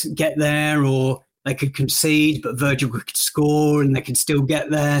 get there, or they could concede, but Virgil could score and they could still get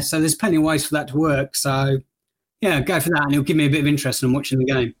there. So there's plenty of ways for that to work. So yeah, go for that, and it'll give me a bit of interest in watching the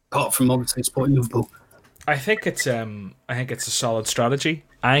game. Apart from obviously supporting Liverpool. I think it's a solid strategy.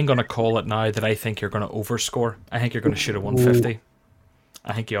 I ain't gonna call it now that I think you're gonna overscore. I think you're gonna shoot a 150.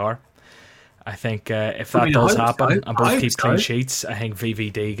 I think you are. I think if that does happen and both keep clean sheets, I think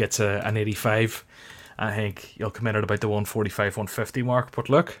VVD gets an 85. I think you'll come in at about the 145, 150 mark. But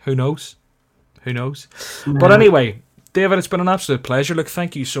look, who knows? Who knows? Yeah. But anyway, David, it's been an absolute pleasure. Look,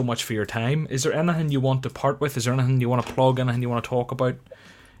 thank you so much for your time. Is there anything you want to part with? Is there anything you want to plug? Anything you want to talk about?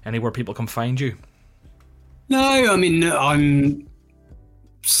 Anywhere people can find you? No, I mean, I'm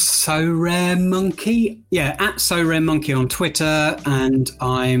So Rare Monkey. Yeah, at So Rare Monkey on Twitter, and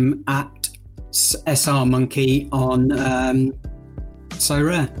I'm at SR Monkey on So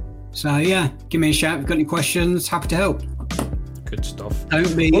Rare. So yeah, give me a shout if you've got any questions. Happy to help. Good stuff.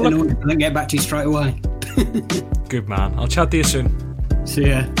 Don't be annoyed if I don't get back to you straight away. Good man. I'll chat to you soon. See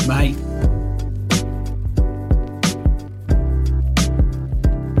ya. Bye.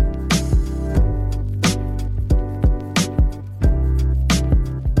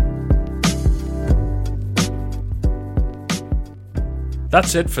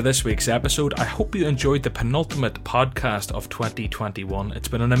 That's it for this week's episode. I hope you enjoyed the penultimate podcast of 2021. It's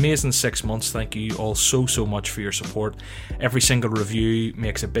been an amazing 6 months. Thank you all so much for your support. Every single review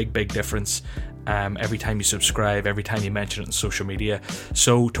makes a big difference. Every time you subscribe, every time you mention it on social media.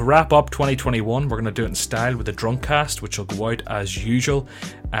 So to wrap up 2021, we're going to do it in style with a drunk cast, which will go out as usual.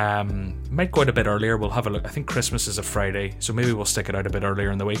 Might go out a bit earlier. We'll have a look. I think Christmas is a Friday, so maybe we'll stick it out a bit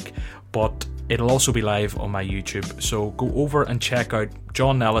earlier in the week. But it'll also be live on my YouTube. So go over and check out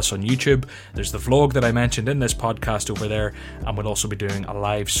John Nellis on YouTube. There's the vlog that I mentioned in this podcast over there, and we'll also be doing a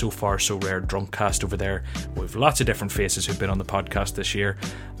live So Far So Rare drunk cast over there with lots of different faces who've been on the podcast this year,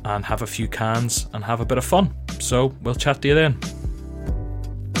 and have a few cans and have a bit of fun. So we'll chat to you then.